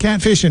the best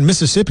catfish in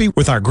Mississippi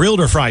with our grilled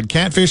or fried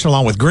catfish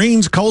along with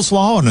greens,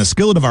 coleslaw, and a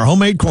skillet of our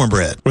homemade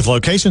cornbread. With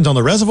locations on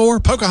the Reservoir,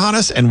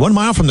 Pocahontas, and 1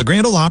 mile from the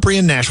Grand Ole Opry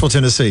in Nashville,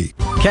 Tennessee.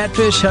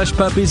 Catfish, hush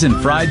puppies,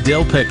 and fried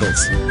dill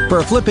pickles. For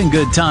a flipping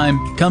good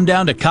time, come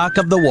down to Cock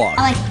of the Walk.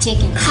 I like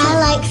chicken.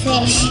 I like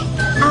fish.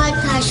 I like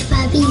hush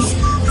puppies.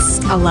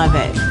 I love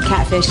it.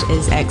 Catfish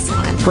is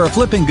excellent. For a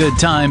flipping good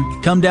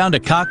time, come down to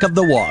Cock of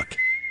the Walk.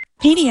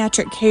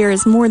 Pediatric care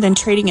is more than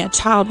treating a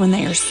child when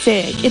they are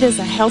sick. It is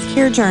a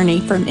healthcare journey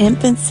from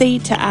infancy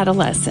to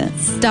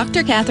adolescence.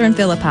 Dr. Catherine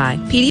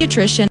Philippi,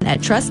 pediatrician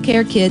at Trust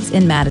Care Kids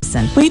in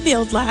Madison. We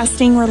build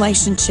lasting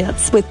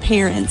relationships with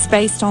parents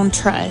based on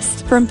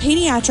trust. From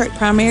pediatric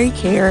primary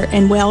care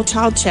and well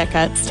child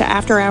checkups to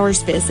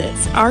after-hours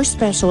visits, our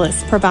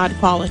specialists provide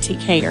quality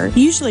care,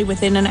 usually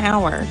within an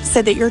hour,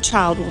 so that your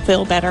child will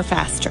feel better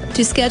faster.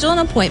 To schedule an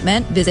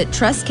appointment, visit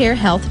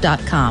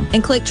TrustCareHealth.com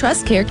and click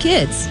Trust Care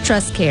Kids.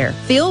 Trust Care.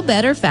 Feel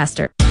better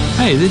faster.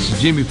 Hey, this is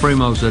Jimmy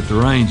Primos at the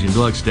range in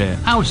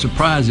Gluckstadt. I was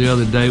surprised the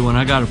other day when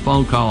I got a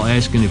phone call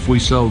asking if we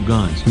sold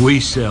guns. We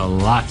sell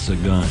lots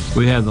of guns.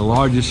 We have the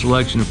largest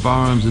selection of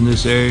firearms in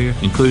this area,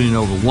 including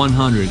over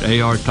 100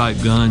 AR-type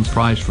guns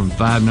priced from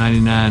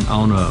 $5.99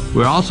 on up.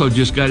 We also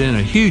just got in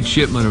a huge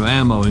shipment of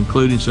ammo,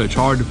 including such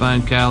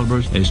hard-to-find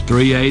calibers as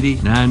 .380,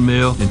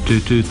 9mm, and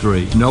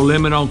 .223. No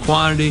limit on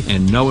quantity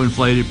and no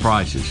inflated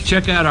prices.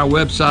 Check out our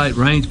website,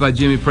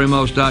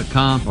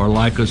 rangebyjimmyprimos.com, or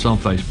like us on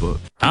Facebook.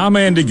 I'm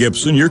Andy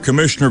Gibson, your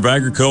Commissioner of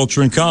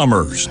Agriculture and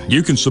Commerce.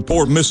 You can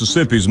support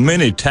Mississippi's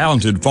many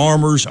talented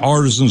farmers,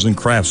 artisans, and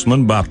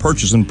craftsmen by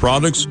purchasing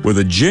products with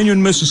a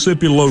genuine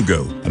Mississippi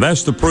logo. And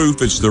that's the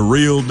proof it's the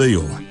real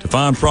deal. To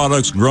find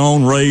products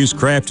grown, raised,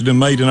 crafted, and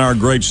made in our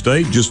great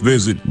state, just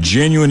visit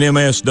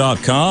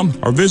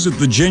GenuineMS.com or visit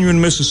the Genuine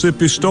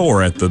Mississippi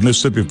store at the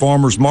Mississippi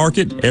Farmers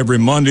Market every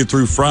Monday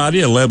through Friday,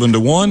 11 to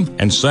 1,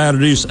 and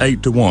Saturdays,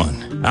 8 to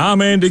 1.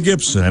 I'm Andy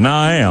Gibson, and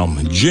I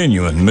am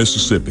Genuine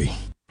Mississippi.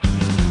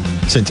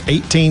 Since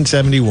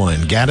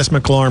 1871, Gaddis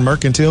McLaurin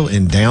Mercantile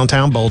in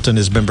downtown Bolton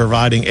has been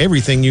providing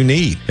everything you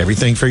need.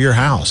 Everything for your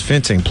house,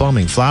 fencing,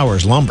 plumbing,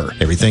 flowers, lumber.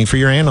 Everything for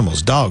your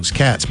animals, dogs,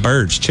 cats,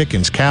 birds,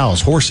 chickens, cows,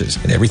 horses,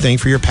 and everything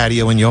for your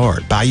patio and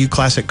yard. Bayou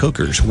Classic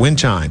cookers, wind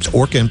chimes,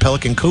 Orca and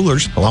Pelican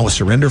coolers, along with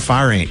Surrender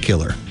Fire Ant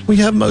Killer. We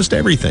have most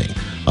everything.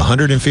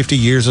 150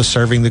 years of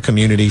serving the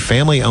community,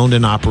 family owned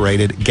and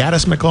operated,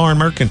 Gaddis McLaurin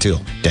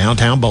Mercantile,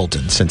 downtown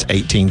Bolton since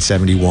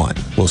 1871.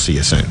 We'll see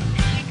you soon.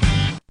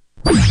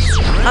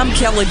 I'm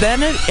Kelly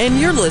Bennett, and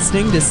you're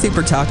listening to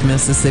Super Talk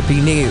Mississippi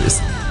News.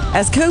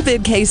 As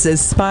COVID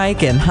cases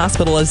spike and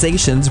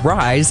hospitalizations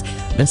rise,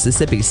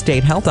 Mississippi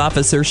State Health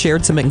Officer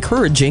shared some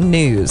encouraging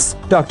news.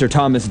 Dr.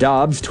 Thomas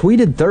Dobbs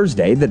tweeted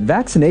Thursday that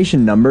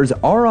vaccination numbers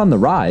are on the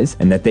rise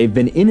and that they've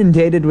been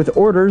inundated with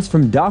orders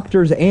from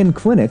doctors and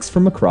clinics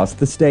from across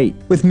the state.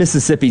 With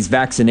Mississippi's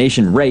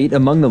vaccination rate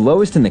among the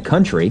lowest in the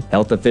country,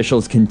 health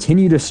officials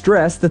continue to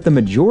stress that the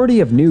majority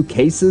of new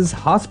cases,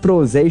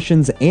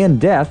 hospitalizations, and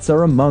deaths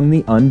are among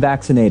the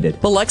unvaccinated.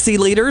 Biloxi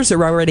leaders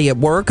are already at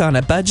work on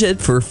a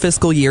budget for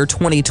fiscal year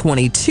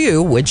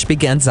 2022, which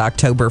begins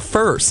October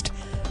 1st.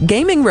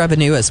 Gaming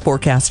revenue is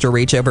forecast to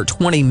reach over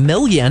 $20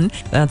 million.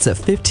 That's a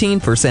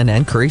 15%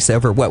 increase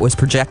over what was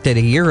projected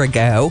a year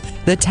ago.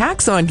 The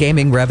tax on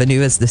gaming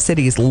revenue is the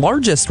city's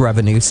largest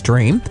revenue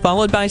stream,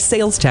 followed by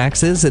sales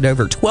taxes at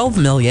over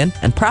 $12 million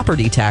and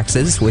property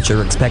taxes, which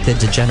are expected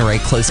to generate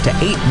close to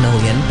 $8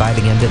 million by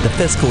the end of the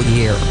fiscal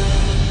year.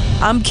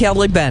 I'm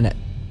Kelly Bennett.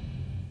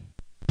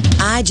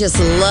 I just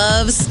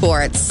love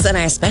sports, and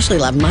I especially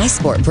love my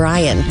sport,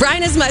 Brian.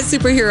 Brian is my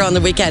superhero on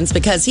the weekends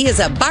because he is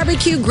a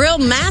barbecue grill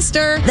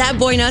master. That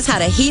boy knows how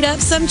to heat up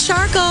some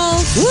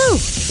charcoal. Woo!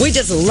 We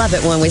just love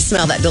it when we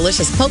smell that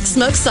delicious Polk's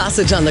smoked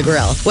sausage on the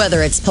grill.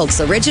 Whether it's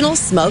Polk's Original,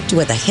 smoked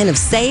with a hint of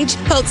sage,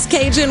 Polk's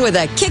Cajun with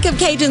a kick of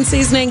Cajun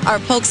seasoning, or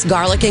Polk's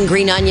garlic and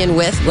green onion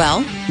with,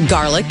 well,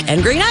 garlic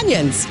and green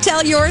onions.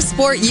 Tell your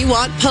sport you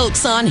want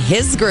Polk's on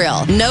his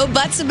grill. No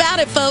buts about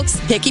it, folks.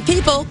 Picky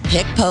people,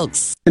 pick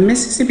Polk's. The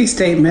Mississippi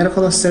State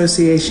Medical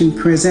Association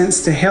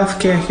presents the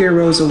Healthcare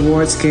Heroes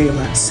Awards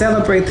Gala.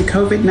 Celebrate the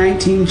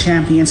COVID-19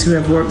 champions who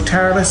have worked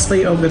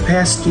tirelessly over the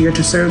past year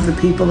to serve the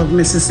people of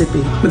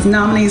Mississippi. With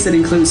nominees that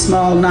include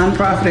small,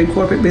 nonprofit and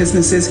corporate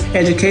businesses,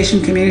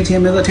 education, community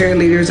and military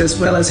leaders, as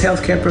well as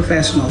healthcare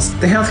professionals.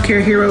 The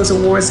Healthcare Heroes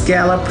Awards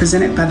Gala,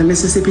 presented by the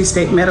Mississippi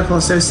State Medical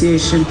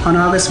Association on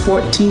August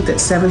 14th at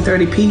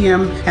 7:30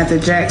 p.m. at the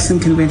Jackson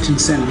Convention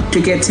Center.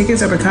 To get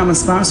tickets or become a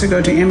sponsor,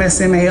 go to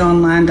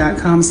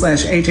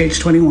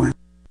msmaonline.com/HH21.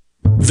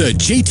 The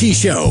JT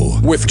Show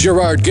with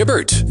Gerard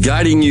Gibbert.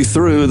 Guiding you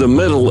through the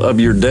middle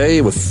of your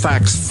day with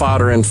facts,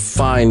 fodder, and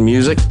fine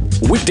music.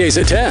 Weekdays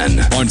at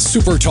 10 on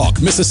Super Talk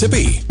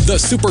Mississippi, the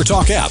Super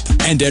Talk app,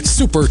 and at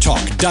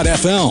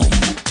supertalk.fm.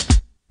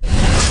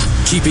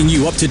 Keeping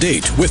you up to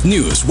date with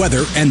news,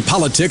 weather, and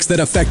politics that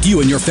affect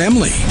you and your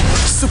family.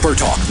 Super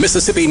Talk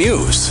Mississippi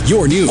News.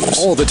 Your news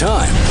all the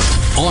time.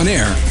 On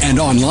air and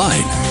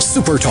online.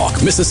 Super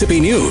Talk Mississippi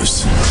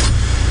News.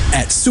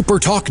 At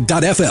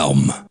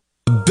supertalk.fm.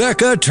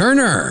 Becca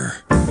Turner.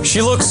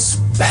 She looks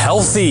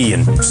healthy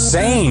and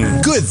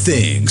sane. Good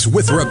Things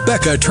with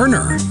Rebecca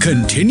Turner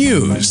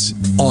continues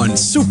on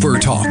Super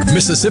Talk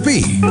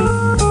Mississippi.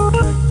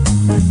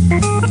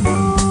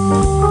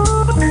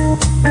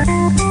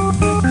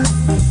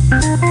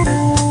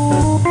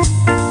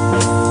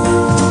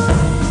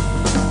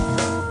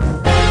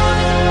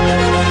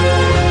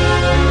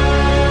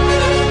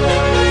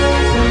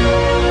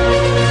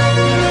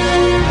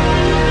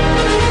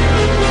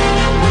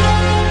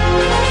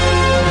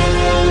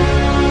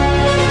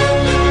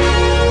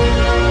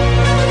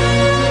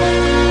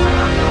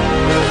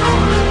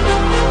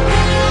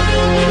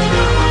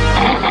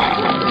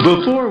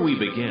 Before we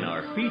begin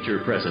our feature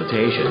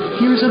presentation,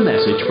 here's a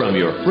message from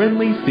your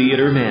friendly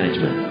theater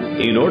management.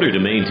 In order to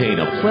maintain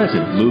a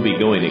pleasant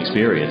movie-going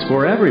experience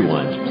for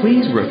everyone,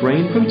 please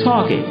refrain from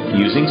talking,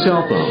 using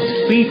cell phones,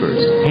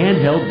 beepers,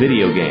 handheld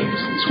video games,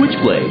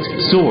 switchblades,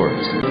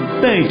 swords.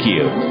 Thank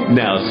you.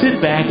 Now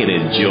sit back and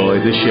enjoy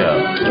the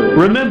show.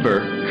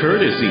 Remember,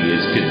 courtesy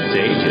is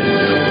contagious.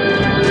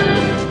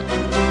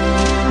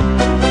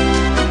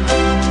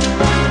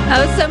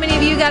 Oh, so many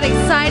of you got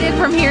excited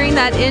from hearing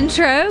that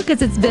intro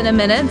because it's been a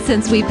minute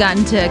since we've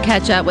gotten to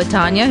catch up with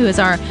Tanya, who is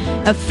our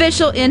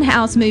official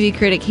in-house movie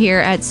critic here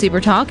at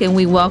Super Talk, and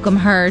we welcome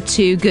her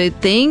to Good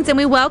Things, and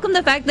we welcome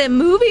the fact that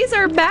movies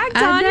are back,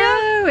 Tanya. I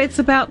know. It's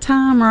about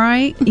time,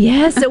 right?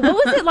 Yes. So what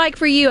was it like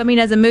for you? I mean,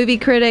 as a movie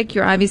critic,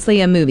 you're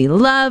obviously a movie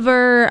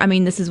lover. I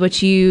mean, this is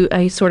what you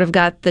sort of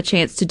got the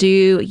chance to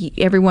do.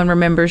 Everyone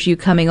remembers you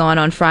coming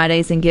on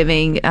Fridays and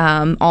giving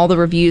all the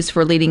reviews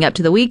for leading up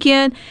to the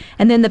weekend,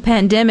 and then the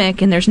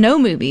pandemic, and there's no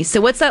movies.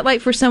 So what's that like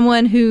for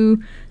someone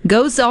who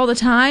goes all the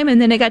time and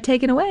then it got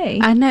taken away?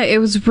 I know, it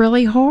was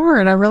really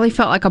hard. I really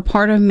felt like a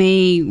part of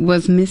me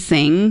was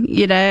missing,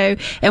 you know.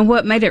 And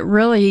what made it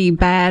really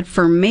bad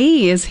for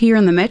me is here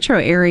in the metro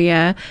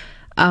area,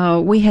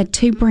 we had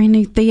 2 brand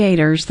new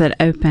theaters that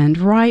opened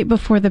right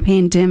before the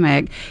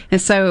pandemic. And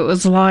so it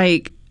was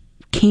like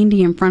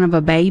candy in front of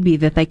a baby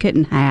that they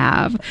couldn't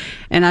have.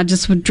 And I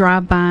just would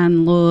drive by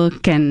and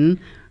look and,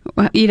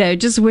 you know,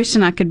 just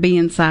wishing I could be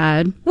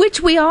inside.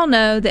 Which we all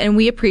know that, and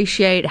we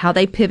appreciate how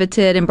they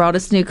pivoted and brought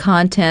us new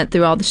content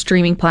through all the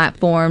streaming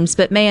platforms.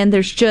 But man,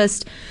 there's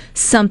just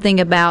something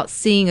about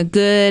seeing a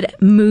good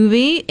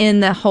movie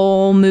in the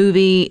whole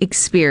movie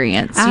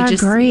experience. I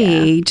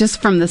agree. Yeah. Just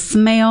from the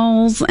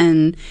smells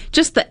and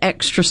just the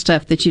extra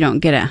stuff that you don't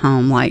get at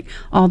home, like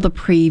all the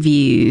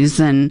previews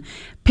and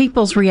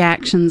people's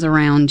reactions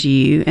around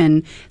you.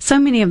 And so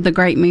many of the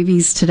great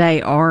movies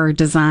today are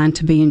designed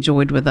to be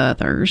enjoyed with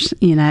others.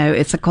 You know,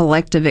 it's a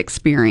collective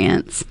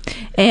experience.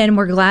 And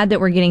we're glad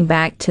that we're getting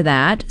back to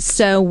that.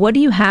 So what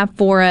do you have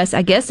for us?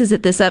 I guess, is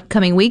it this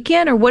upcoming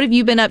weekend, or what have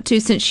you been up to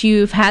since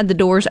you've had the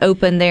doors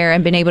open there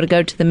and been able to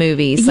go to the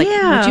movies? Like,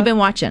 what you been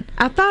watching?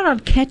 I thought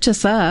I'd catch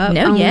us up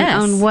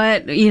yes. on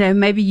what, you know,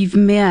 maybe you've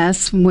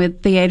missed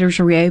with theaters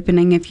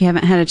reopening if you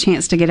haven't had a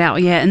chance to get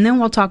out yet. And then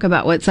we'll talk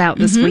about what's out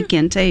this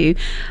weekend, too.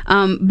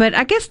 But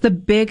I guess the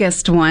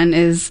biggest one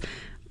is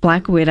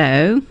Black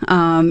Widow.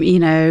 You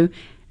know,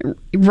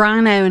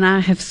 Rhino and I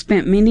have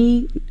spent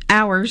many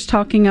hours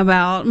talking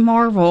about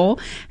Marvel,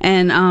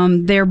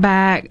 and they're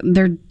back.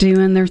 They're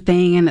doing their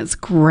thing, and it's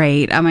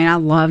great. I mean, I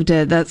loved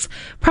it. That's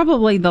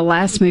probably the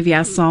last movie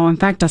I saw. In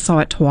fact, I saw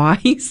it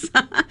twice.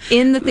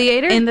 In the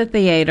theater? In the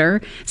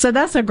theater. So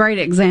that's a great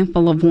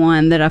example of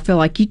one that I feel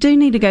like you do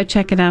need to go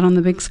check it out on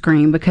the big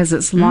screen, because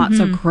it's lots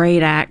of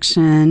great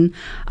action.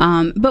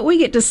 But we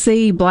get to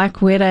see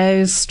Black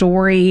Widow's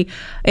story.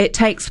 It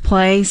takes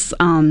place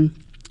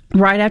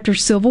right after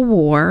Civil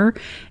War,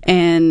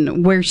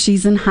 and where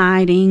she's in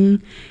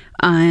hiding,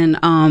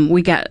 and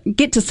we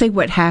get to see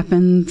what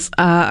happened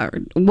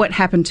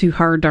to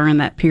her during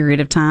that period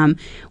of time.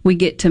 We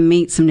get to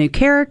meet some new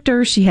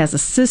characters. She has a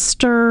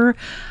sister,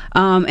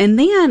 and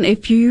then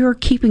if you're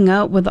keeping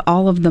up with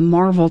all of the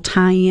Marvel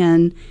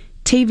tie-in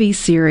TV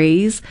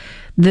series,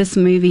 this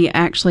movie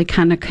actually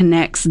kind of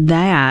connects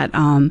that.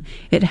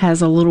 It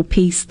has a little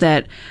piece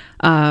that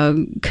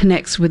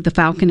connects with the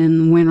Falcon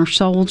and the Winter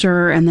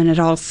Soldier, and then it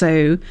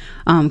also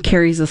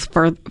carries us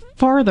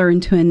farther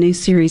into a new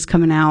series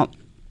coming out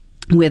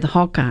with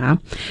Hawkeye.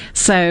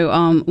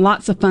 So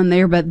lots of fun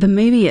there. But the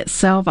movie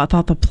itself, I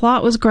thought the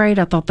plot was great.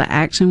 I thought the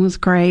action was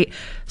great.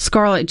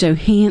 Scarlett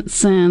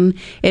Johansson.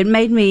 It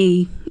made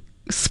me...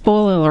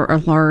 Spoiler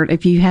alert,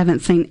 if you haven't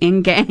seen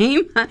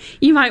Endgame,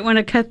 you might want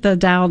to cut the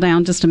dial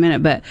down just a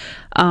minute, but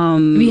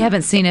you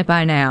haven't seen it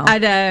by now. I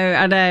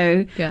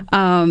know. Yeah.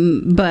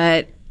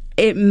 But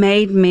it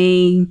made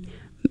me,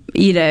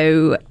 you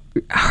know,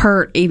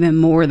 hurt even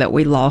more that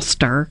we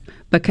lost her,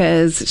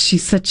 because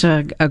she's such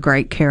a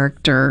great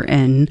character,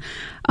 and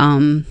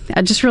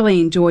I just really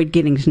enjoyed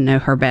getting to know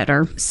her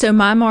better. So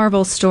my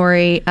Marvel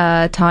story,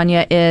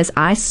 Tanya, is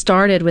I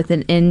started with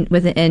an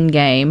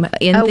Endgame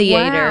in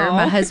theater. Wow.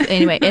 My husband,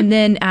 anyway, and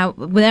then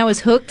when I was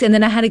hooked, and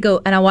then I had to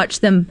go and I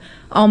watched them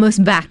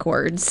almost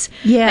backwards.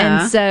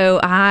 Yeah. And so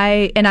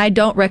I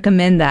don't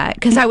recommend that,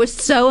 because I was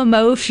so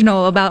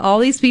emotional about all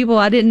these people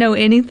I didn't know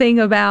anything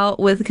about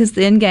because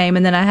the Endgame,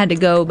 and then I had to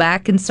go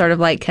back and sort of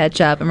like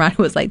catch up. And Ryan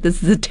was like,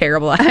 "This is a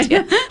terrible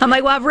idea." I'm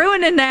like, "Well, I've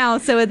ruined it now."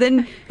 So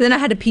then I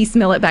had to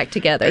piecemeal it back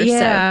together. Yeah.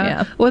 So,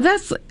 yeah. Well,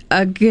 that's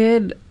a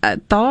good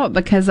thought,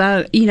 because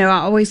I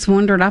always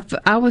wondered,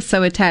 I was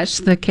so attached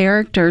to the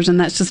characters, and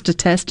that's just a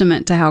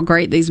testament to how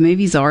great these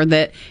movies are,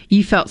 that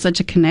you felt such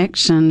a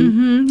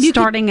connection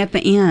starting at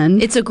the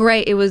end. It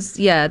was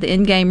the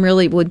Endgame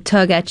really would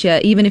tug at you,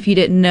 even if you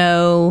didn't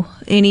know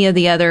any of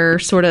the other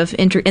sort of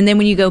and then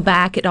when you go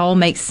back, it all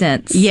makes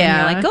sense. Yeah. And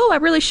you're like, oh, I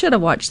really should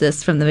have watched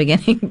this from the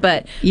beginning.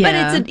 But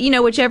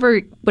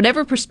it's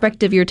whatever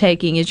perspective you're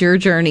taking is your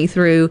journey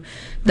through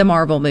the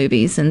Marvel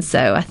movies, and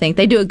so I think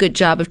they do a good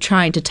job of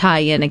trying to tie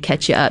in and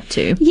catch you up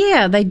too.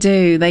 Yeah, they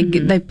do.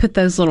 They put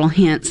those little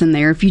hints in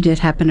there if you did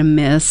happen to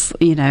miss,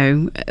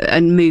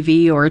 a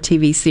movie or a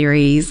TV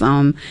series,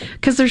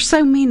 because there's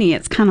so many,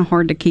 it's kind of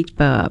hard to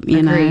keep up.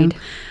 Agreed.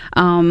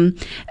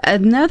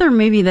 Another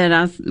movie that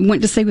I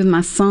went to see with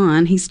my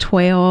son, he's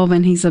 12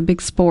 and he's a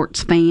big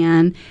sports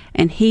fan,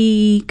 and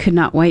he could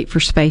not wait for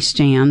Space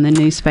Jam, the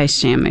new Space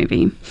Jam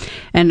movie.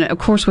 And of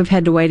course, we've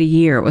had to wait a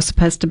year. It was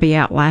supposed to be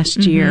out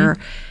last year,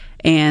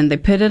 and they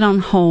put it on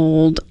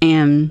hold,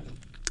 and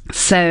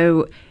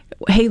so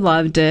he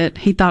loved it.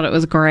 He thought it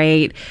was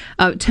great.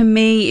 To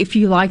me, if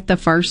you like the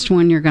first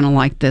one, you're going to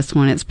like this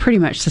one. It's pretty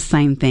much the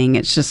same thing.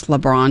 It's just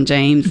LeBron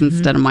James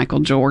instead of Michael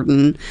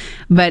Jordan.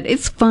 But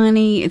it's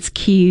funny. It's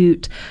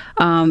cute.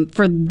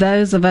 For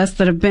those of us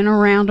that have been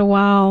around a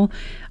while,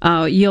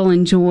 you'll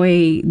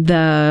enjoy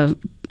the...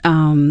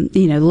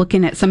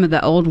 looking at some of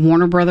the old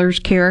Warner Brothers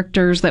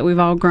characters that we've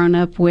all grown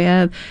up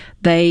with.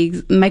 They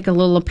make a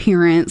little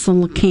appearance,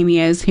 little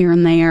cameos here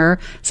and there.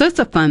 So it's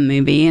a fun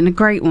movie and a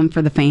great one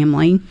for the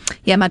family.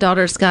 Yeah, my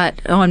daughter's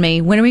got on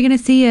me, when are we going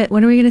to see it?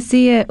 When are we going to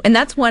see it? And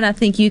that's one I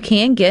think you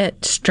can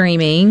get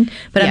streaming,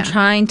 but I'm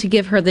trying to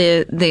give her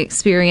the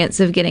experience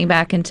of getting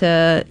back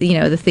into,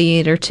 the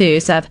theater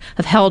too. So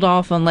I've held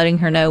off on letting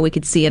her know we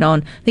could see it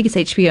on, I think it's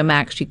HBO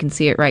Max. You can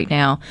see it right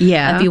now.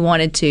 Yeah. If you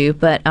wanted to.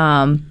 But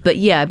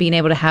yeah, being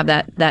able to have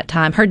that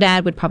time. Her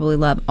dad would probably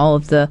love all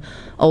of the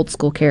old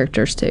school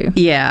characters too.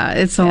 Yeah,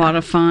 it's a lot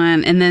of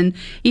fun. And then,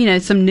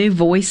 some new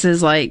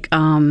voices like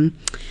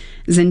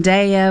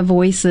Zendaya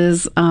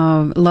voices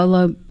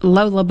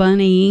Lola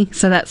Bunny,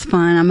 so that's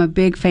fun. I'm a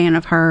big fan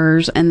of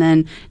hers. And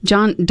then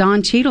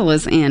Don Cheadle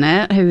is in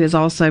it, who is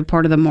also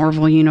part of the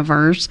Marvel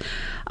universe.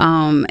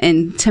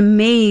 And to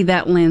me,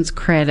 that lends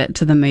credit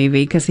to the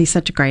movie because he's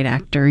such a great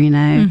actor,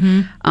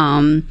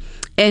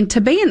 And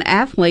to be an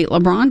athlete,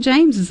 LeBron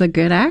James is a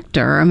good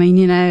actor. I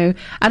mean,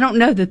 I don't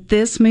know that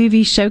this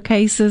movie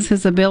showcases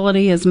his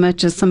ability as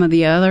much as some of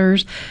the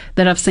others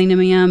that I've seen him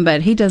in,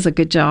 but he does a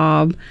good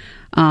job.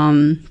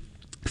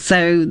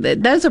 So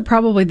those are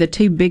probably the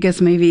two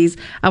biggest movies.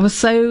 I was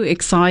so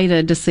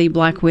excited to see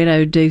Black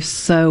Widow do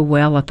so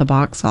well at the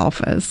box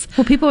office.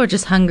 Well, people are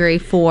just hungry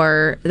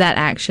for that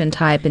action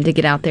type and to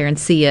get out there and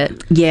see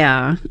it.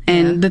 Yeah.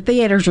 And the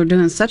theaters are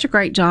doing such a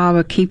great job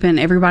of keeping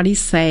everybody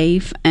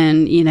safe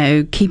and,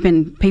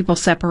 keeping people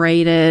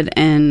separated.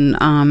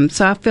 And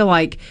so I feel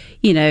like,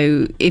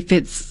 if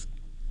it's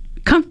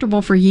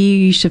comfortable for you,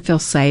 you should feel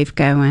safe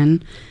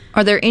going.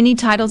 Are there any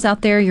titles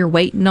out there you're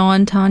waiting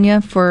on, Tanya,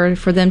 for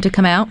them to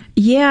come out?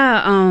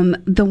 Yeah,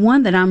 the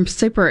one that I'm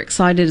super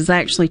excited is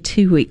actually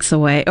 2 weeks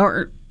away,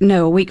 or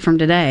no, a week from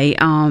today.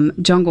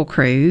 Jungle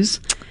Cruise,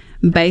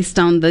 based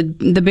on the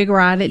big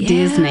ride at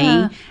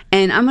Disney.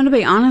 And I'm going to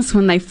be honest,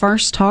 when they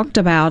first talked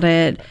about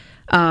it,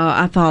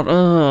 I thought,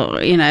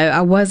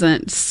 I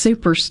wasn't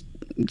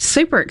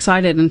super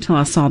excited until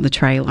I saw the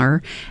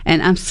trailer.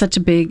 And I'm such a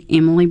big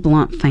Emily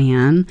Blunt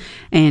fan,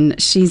 and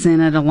she's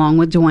in it along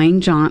with Dwayne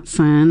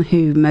Johnson,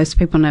 who most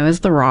people know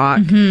as The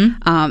Rock.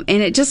 And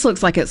it just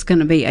looks like it's going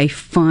to be a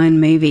fun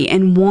movie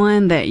and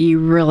one that you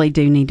really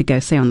do need to go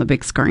see on the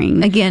big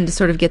screen. Again, to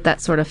sort of get that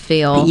sort of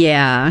feel.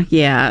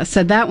 Yeah.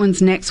 So that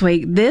one's next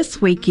week.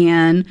 This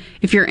weekend,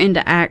 if you're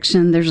into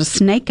action, there's a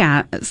Snake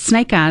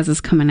Eyes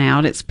is coming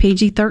out. It's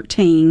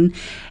PG-13,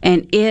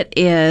 and it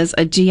is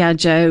a G.I.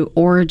 Joe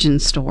origin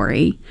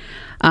story.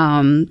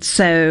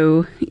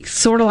 So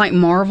sort of like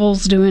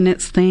Marvel's doing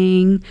its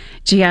thing,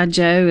 G.I.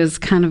 Joe is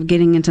kind of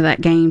getting into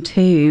that game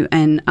too.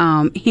 And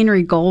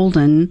Henry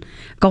Golding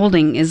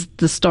is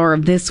the star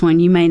of this one.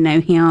 You may know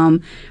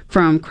him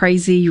from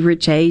Crazy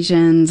Rich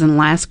Asians and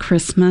Last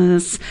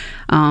Christmas.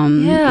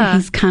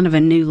 He's kind of a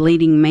new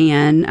leading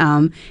man.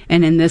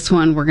 And in this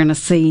one, we're going to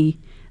see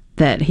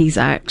that he's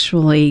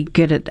actually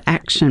good at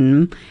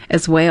action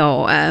as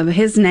well.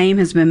 His name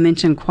has been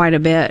mentioned quite a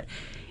bit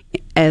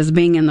as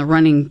being in the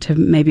running to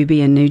maybe be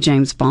a new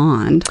James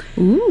Bond.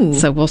 Ooh.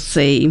 So we'll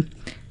see.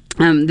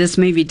 This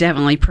movie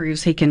definitely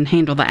proves he can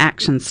handle the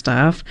action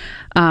stuff.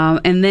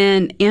 And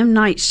then M.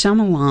 Night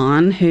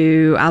Shyamalan,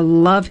 who I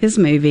love his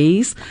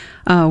movies.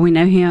 We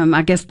know him,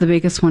 I guess the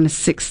biggest one is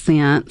Sixth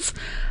Sense.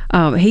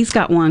 He's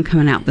got one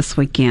coming out this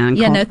weekend.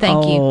 Yeah, no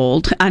thank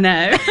you. I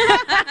know.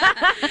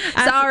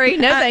 Sorry,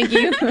 no thank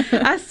you.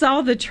 I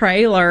saw the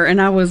trailer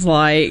and I was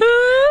like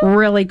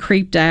really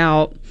creeped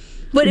out.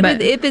 But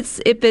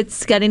if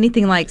it's got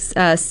anything like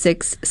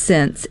Sixth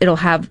Sense, it'll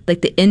have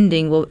like the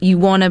ending. You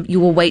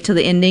will wait till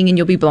the ending and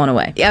you'll be blown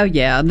away. Oh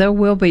yeah, there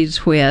will be a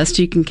twist.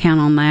 You can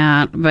count on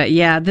that. But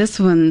yeah, this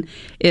one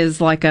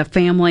is like a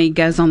family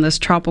goes on this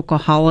tropical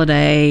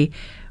holiday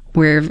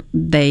where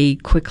they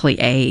quickly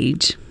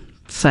age.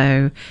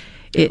 So.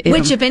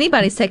 Which, if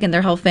anybody's taking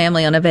their whole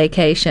family on a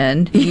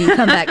vacation, you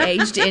come back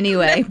aged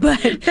anyway.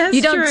 But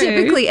you don't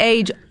typically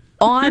age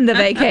on the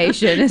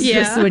vacation. It's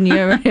just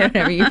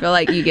whenever you feel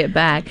like you get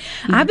back.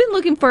 I've been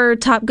looking for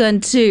Top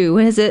Gun 2.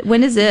 When is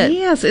it?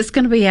 Yes, it's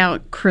going to be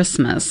out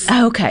Christmas.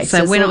 Oh, okay.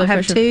 So we don't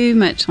have too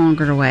much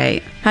longer to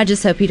wait. I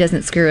just hope he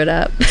doesn't screw it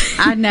up.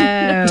 I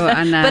know.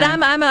 But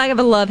I have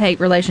a love-hate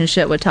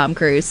relationship with Tom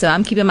Cruise, so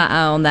I'm keeping my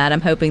eye on that.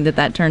 I'm hoping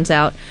that turns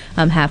out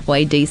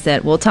halfway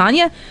decent. Well,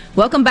 Tanya,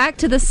 welcome back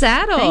to the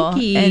saddle.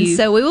 Thank you. And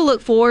so we will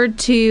look forward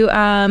to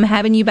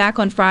having you back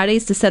on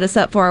Fridays to set us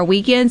up for our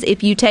weekends.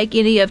 If you take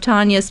any of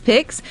Tanya's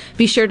picks,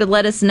 be sure to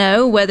let us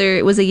know whether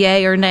it was a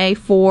yay or nay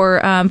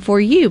for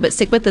you. But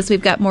stick with us.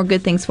 We've got more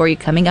good things for you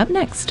coming up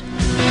next.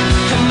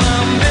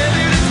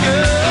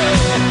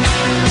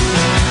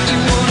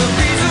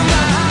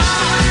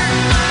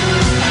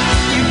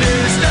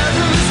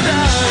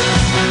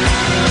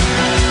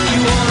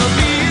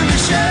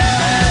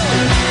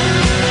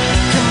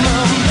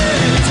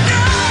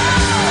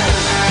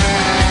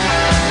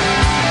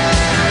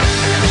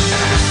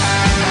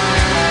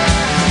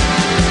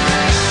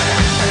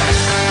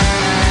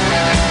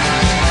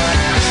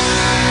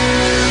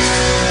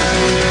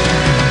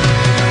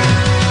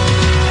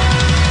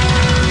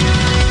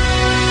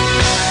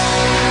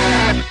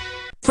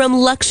 From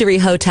luxury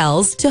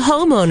hotels to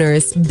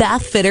homeowners,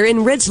 Bath Fitter in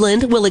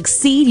Ridgeland will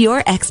exceed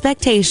your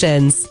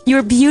expectations.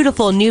 Your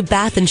beautiful new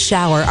bath and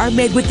shower are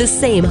made with the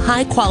same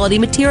high-quality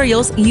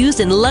materials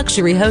used in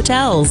luxury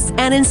hotels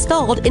and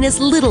installed in as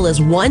little as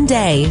 1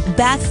 day.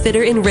 Bath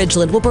Fitter in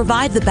Ridgeland will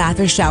provide the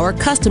bath or shower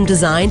custom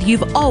designed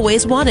you've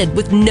always wanted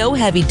with no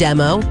heavy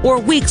demo or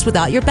weeks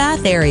without your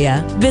bath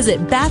area.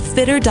 Visit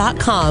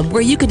bathfitter.com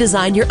where you can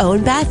design your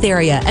own bath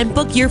area and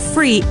book your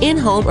free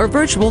in-home or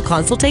virtual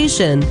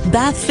consultation.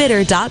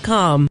 Bathfitter.com.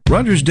 RogersDabbs.com.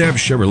 Rogers Dabbs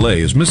Chevrolet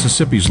is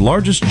Mississippi's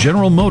largest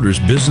General Motors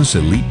business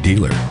elite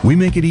dealer. We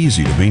make it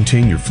easy to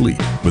maintain your fleet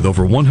with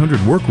over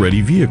 100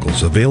 work-ready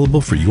vehicles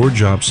available for your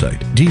job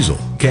site. Diesel,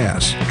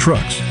 gas,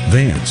 trucks,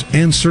 vans,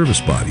 and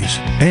service bodies.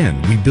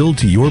 And we build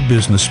to your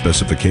business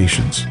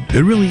specifications.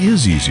 It really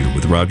is easier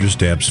with Rogers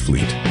Dabbs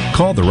Fleet.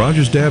 Call the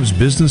Rogers Dabbs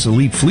Business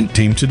Elite Fleet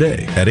Team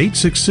today at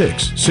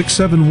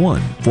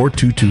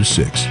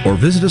 866-671-4226 or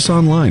visit us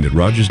online at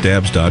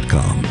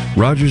rogersdabbs.com.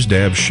 Rogers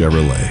Dabbs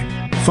Chevrolet.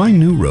 Find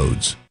new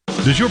roads.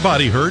 Does your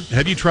body hurt?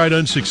 Have you tried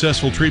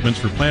unsuccessful treatments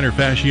for plantar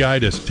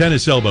fasciitis,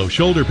 tennis elbow,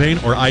 shoulder pain,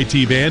 or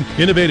IT band?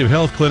 Innovative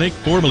Health Clinic,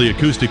 formerly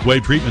Acoustic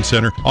Wave Treatment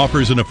Center,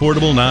 offers an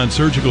affordable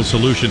non-surgical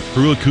solution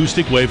through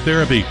acoustic wave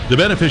therapy. The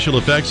beneficial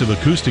effects of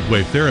acoustic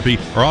wave therapy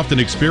are often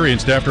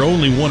experienced after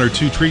only 1 or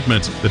 2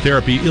 treatments. The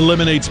therapy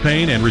eliminates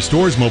pain and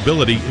restores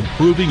mobility,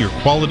 improving your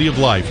quality of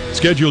life.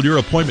 Schedule your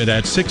appointment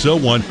at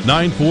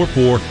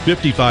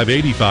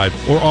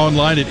 601-944-5585 or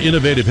online at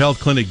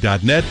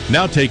innovativehealthclinic.net.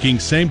 Now taking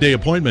same-day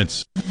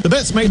appointments. The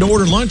best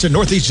made-to-order lunch in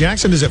Northeast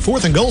Jackson is at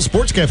 4th and Gold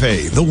Sports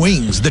Cafe. The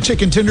wings, the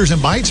chicken tenders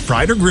and bites,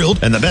 fried or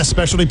grilled, and the best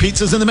specialty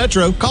pizzas in the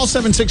metro. Call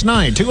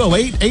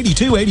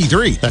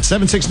 769-208-8283. That's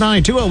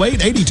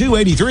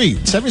 769-208-8283.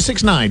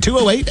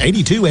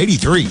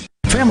 769-208-8283.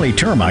 Family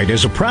Termite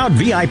is a proud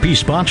VIP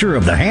sponsor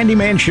of the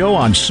Handyman Show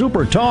on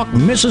Super Talk,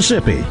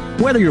 Mississippi.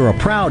 Whether you're a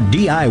proud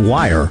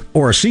DIYer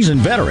or a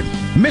seasoned veteran,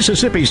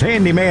 Mississippi's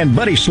handyman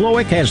Buddy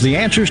Slowick has the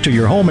answers to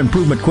your home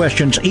improvement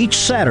questions each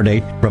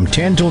Saturday from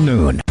 10 till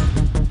noon.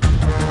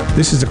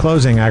 This is the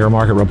closing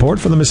agri-market report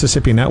for the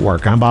Mississippi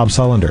Network. I'm Bob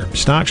Sullender.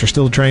 Stocks are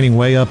still trading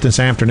way up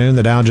this afternoon.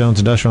 The Dow Jones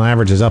Industrial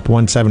Average is up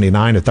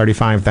 179 to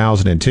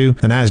 35,002.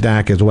 The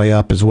Nasdaq is way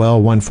up as well,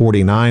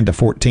 149 to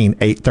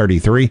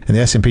 14,833. And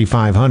the S&P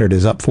 500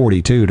 is up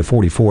 42 to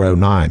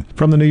 4409.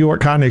 From the New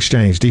York Cotton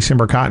Exchange,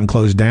 December cotton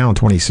closed down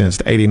 20 cents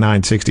to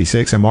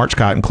 89.66, and March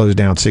cotton closed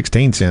down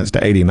 16 cents to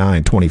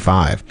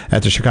 89.25.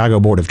 At the Chicago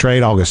Board of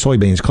Trade, August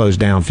soybeans closed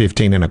down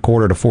 15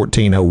 1/4 to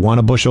 14.01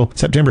 a bushel.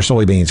 September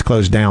soybeans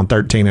closed down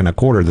 13 1/4 to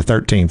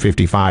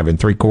 13.55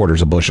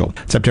 3/4 a bushel.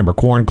 September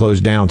corn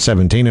closed down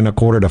 17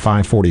 1/4 to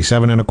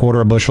 5.47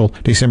 1/4 a bushel.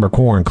 December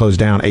corn closed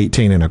down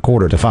 18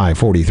 1/4 to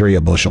 5.43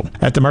 a bushel.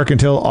 At the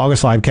Mercantile,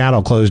 August live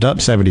cattle closed up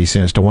 70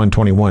 cents to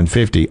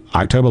 121.50.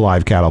 October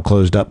live cattle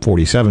closed up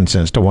 47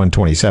 cents to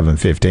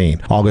 127.15.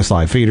 August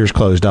live feeders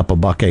closed up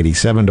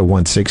 $1.87 to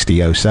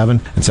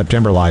 160.07, and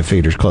September live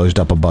feeders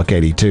closed up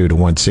 $1.82 to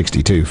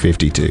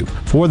 162.52.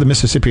 For the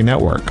Mississippi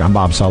Network, I'm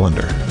Bob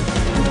Sullender.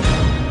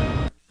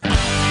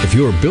 If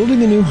you're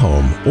building a new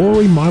home or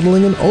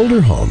remodeling an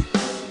older home,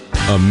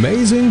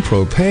 Amazing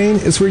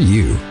Propane is for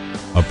you.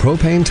 A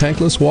propane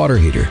tankless water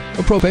heater,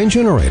 a propane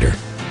generator,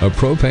 a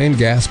propane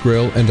gas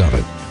grill and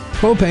oven,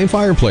 propane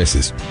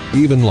fireplaces,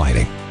 even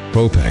lighting.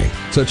 Propane,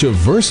 such a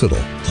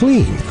versatile,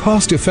 clean,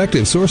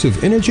 cost-effective source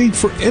of energy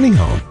for any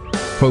home.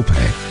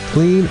 Propane,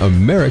 clean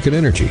American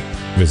energy.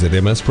 Visit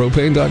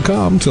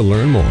mspropane.com to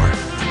learn more.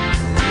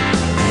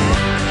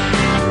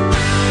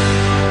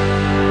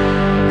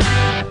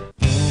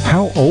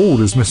 How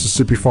old is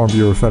Mississippi Farm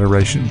Bureau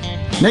Federation?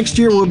 Next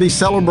year we'll be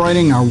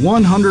celebrating our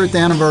 100th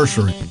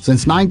anniversary.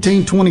 Since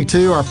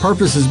 1922, our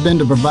purpose has been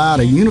to provide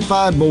a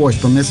unified voice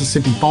for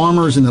Mississippi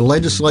farmers in the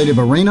legislative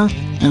arena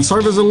and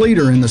serve as a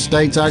leader in the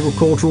state's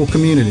agricultural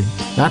community.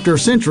 After a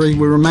century,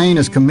 we remain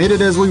as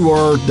committed as we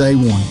were day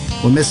one.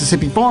 When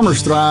Mississippi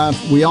farmers thrive,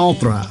 we all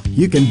thrive.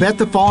 You can bet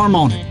the farm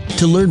on it.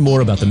 To learn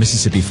more about the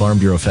Mississippi Farm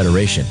Bureau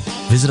Federation,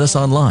 visit us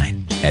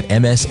online at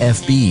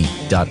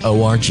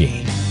msfb.org.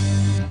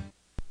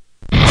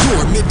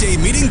 Your midday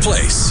meeting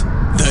place.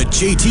 The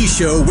JT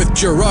Show with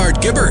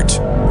Gerard Gibbert.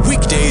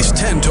 Weekdays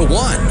 10 to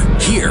 1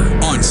 here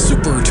on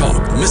Super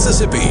Talk,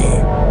 Mississippi.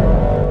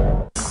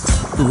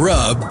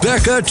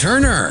 Rebecca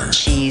Turner.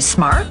 She's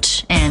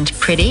smart and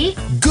pretty.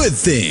 Good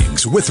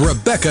Things with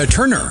Rebecca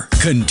Turner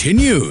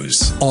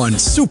continues on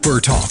Super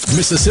Talk,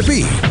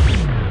 Mississippi.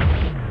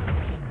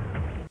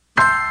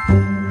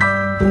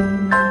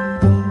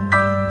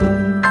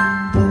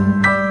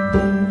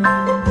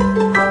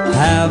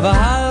 Have a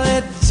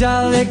holly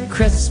jolly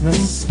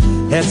Christmas.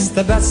 It's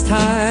the best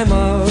time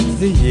of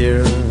the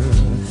year.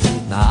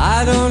 Now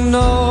I don't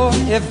know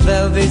if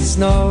there'll be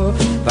snow.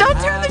 Don't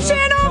turn the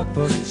channel.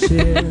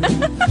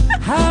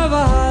 Have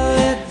a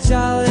holly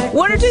jolly Christmas.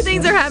 One or two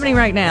things are happening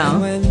right now.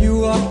 When you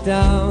walk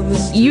down the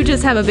street, you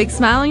just have a big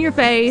smile on your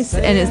face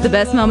and it's the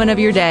best moment of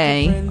your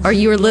day, or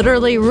you are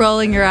literally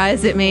rolling your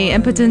eyes at me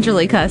and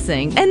potentially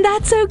cussing, and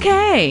that's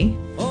okay.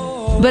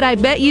 But I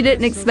bet you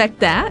didn't expect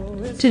that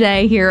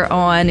today here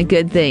on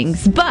Good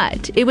Things.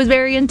 But it was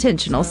very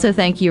intentional, so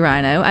thank you,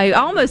 Rhino. I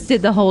almost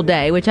did the whole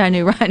day, which I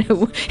knew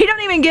Rhino, he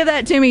don't even give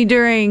that to me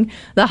during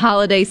the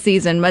holiday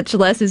season, much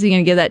less is he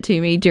going to give that to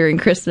me during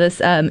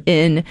Christmas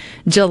in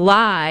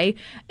July.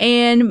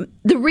 And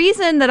the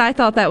reason that I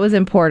thought that was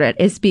important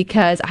is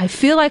because I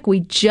feel like we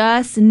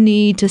just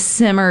need to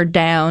simmer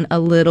down a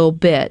little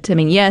bit. I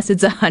mean, yes,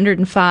 it's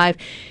 105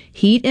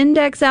 heat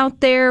index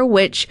out there,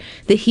 which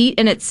the heat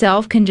in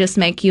itself can just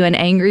make you an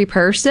angry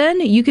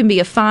person. You can be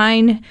a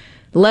fine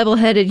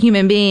level-headed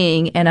human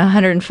being, and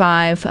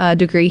 105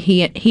 degree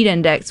heat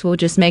index will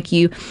just make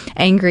you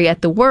angry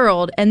at the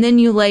world. And then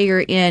you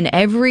layer in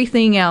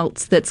everything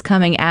else that's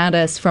coming at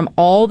us from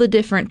all the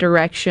different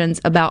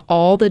directions about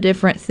all the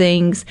different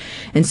things,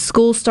 and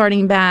school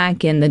starting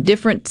back, and the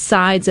different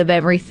sides of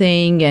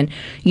everything, and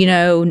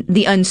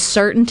the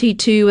uncertainty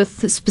too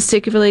with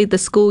specifically the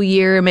school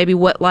year, maybe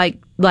what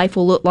life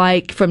will look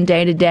like from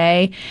day to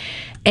day.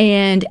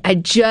 And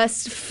it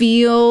just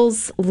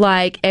feels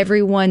like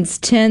everyone's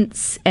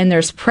tense and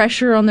there's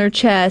pressure on their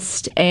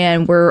chest,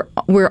 and we're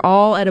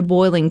all at a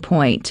boiling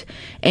point.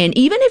 And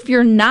even if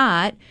you're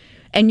not,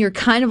 and you're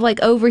kind of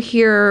like over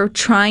here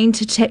trying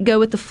to go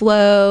with the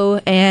flow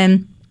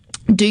and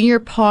do your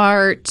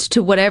part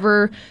to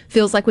whatever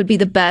feels like would be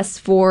the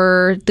best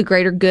for the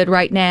greater good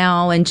right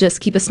now, and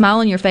just keep a smile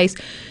on your face,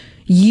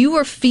 you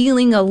are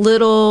feeling a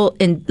little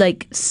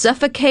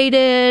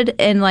suffocated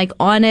and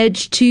on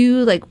edge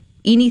too.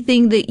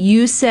 Anything that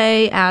you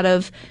say out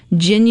of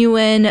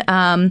genuine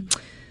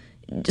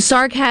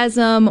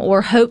sarcasm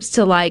or hopes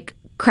to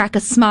crack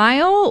a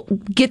smile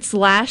gets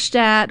lashed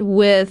at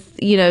with,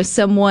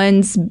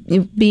 someone's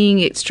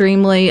being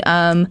extremely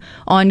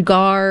on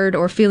guard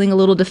or feeling a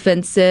little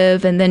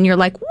defensive, and then you're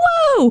like,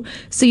 whoa!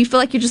 So you feel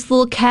like you're just a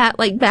little cat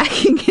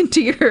backing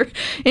into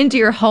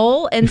your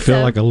hole, and you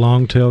feel like a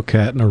long-tailed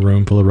cat in a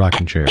room full of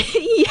rocking chairs.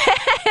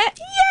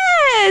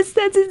 Yes,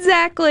 that's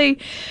exactly.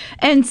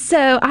 And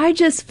so I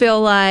just feel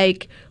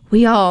like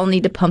we all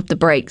need to pump the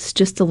brakes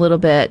just a little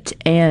bit.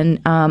 And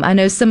I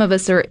know some of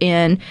us are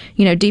in,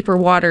 deeper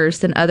waters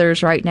than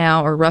others right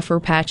now, or rougher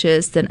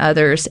patches than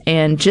others.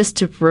 And just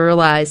to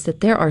realize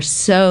that there are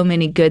so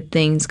many good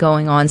things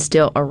going on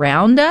still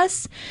around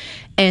us,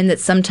 and that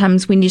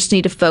sometimes we just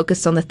need to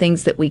focus on the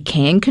things that we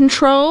can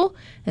control,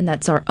 and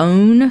that's our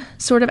own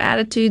sort of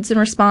attitudes and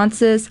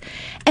responses.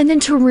 And then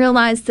to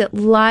realize that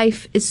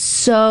life is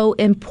so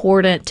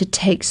important to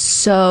take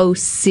so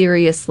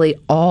seriously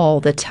all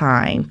the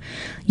time.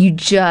 You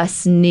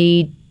just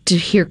need to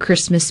hear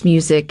Christmas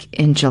music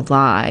in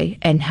July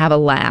and have a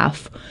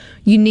laugh.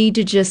 You need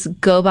to just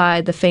go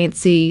buy the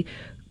fancy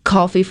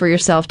coffee for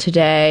yourself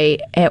today,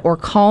 or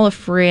call a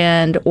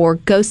friend, or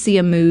go see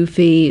a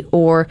movie,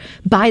 or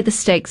buy the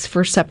steaks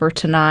for supper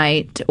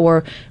tonight,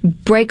 or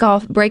break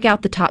out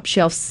the top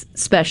shelf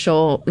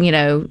special.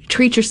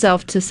 Treat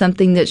yourself to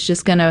something that's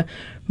just going to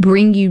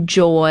bring you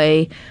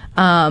joy,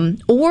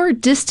 or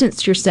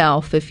distance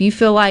yourself if you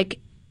feel like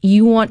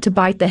you want to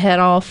bite the head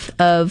off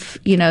of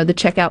the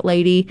checkout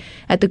lady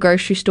at the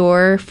grocery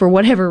store for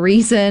whatever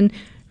reason,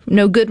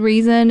 no good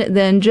reason.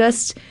 Then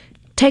just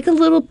take a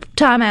little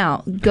time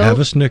out. Go have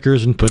a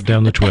Snickers and put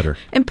down the Twitter.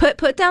 And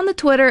put down the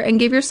Twitter and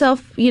give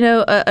yourself,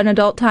 an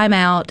adult time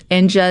out,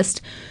 and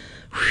just,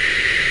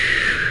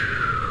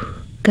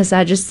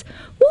 because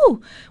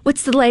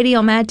what's the lady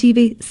on Mad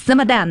TV?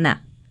 Simmer down now.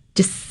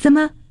 Just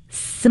simmer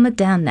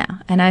down now.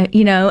 And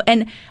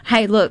and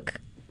hey, look,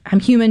 I'm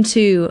human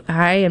too.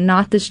 I am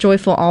not this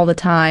joyful all the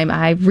time.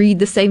 I read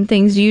the same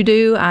things you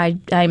do.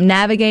 I'm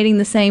navigating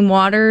the same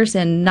waters,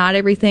 and not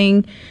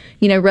everything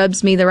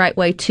rubs me the right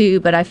way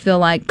too, but I feel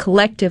like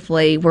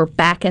collectively we're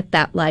back at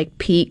that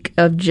peak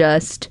of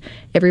just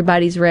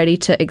everybody's ready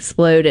to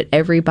explode at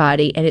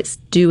everybody, and it's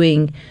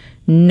doing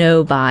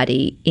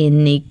nobody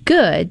any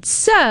good.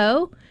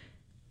 So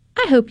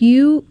I hope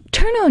you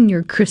turn on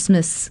your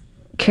Christmas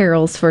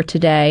carols for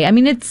today. I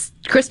mean, it's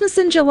Christmas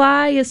in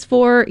July is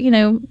for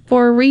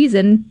a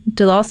reason,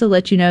 to also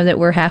let you know that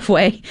we're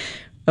halfway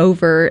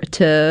over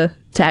to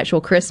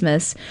actual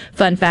Christmas.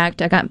 Fun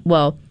fact, I got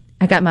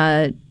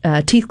my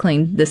teeth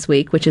cleaned this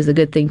week, which is a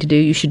good thing to do.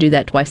 You should do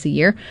that twice a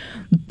year.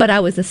 But I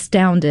was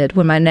astounded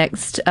when my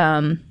next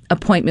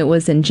appointment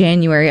was in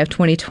January of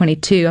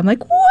 2022. I'm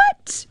like,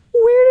 what?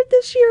 Where did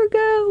this year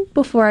go?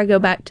 Before I go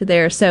back to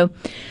there. So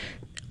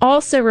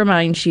also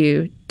reminds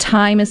you,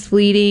 time is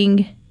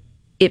fleeting.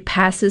 It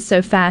passes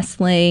so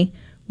fastly.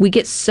 We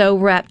get so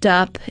wrapped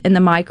up in the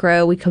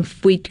micro, we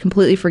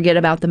completely forget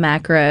about the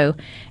macro,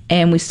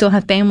 and we still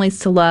have families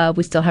to love,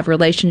 we still have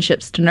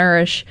relationships to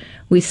nourish,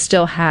 we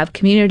still have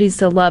communities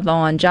to love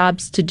on,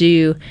 jobs to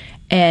do,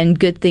 and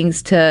good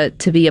things to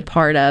be a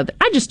part of.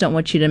 I just don't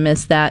want you to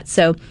miss that.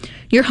 So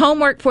your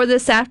homework for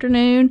this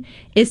afternoon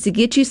is to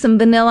get you some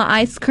vanilla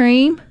ice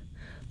cream,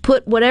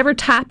 put whatever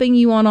topping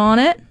you want on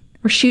it,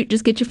 or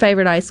just get your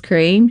favorite ice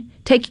cream.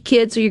 Take your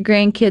kids or your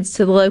grandkids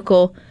to the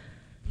local,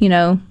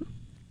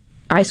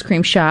 ice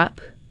cream shop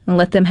and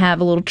let them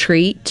have a little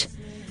treat,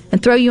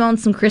 and throw you on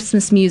some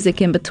Christmas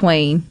music in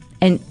between,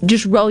 and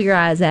just roll your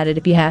eyes at it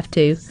if you have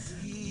to.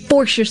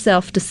 Force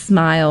yourself to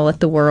smile at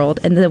the world,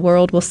 and the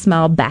world will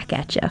smile back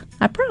at you.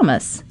 I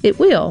promise. It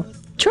will.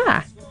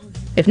 Try.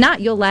 If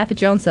not, you'll laugh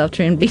at your own self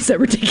trying to be so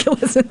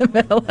ridiculous in the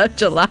middle of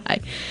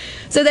July.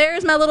 So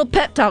there's my little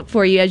pep talk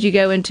for you as you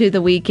go into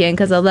the weekend,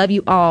 because I love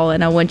you all,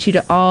 and I want you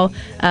to all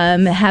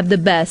have the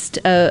best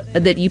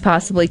that you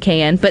possibly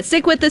can. But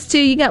stick with us, too.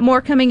 You got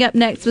more coming up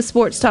next with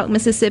Sports Talk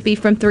Mississippi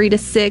from 3 to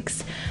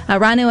 6.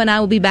 Rhino and I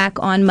will be back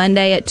on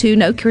Monday at 2.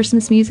 No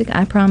Christmas music,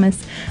 I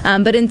promise.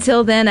 But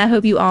until then, I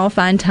hope you all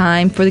find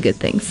time for the good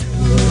things.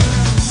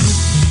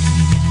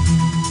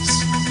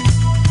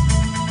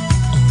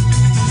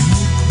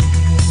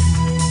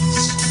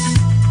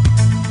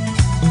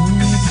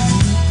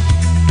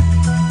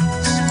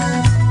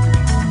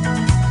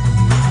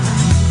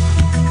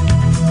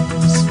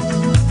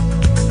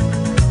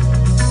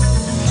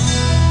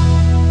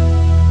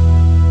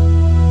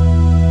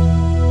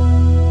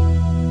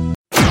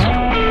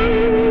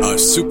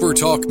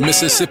 SuperTalk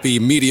Mississippi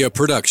Media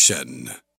Production.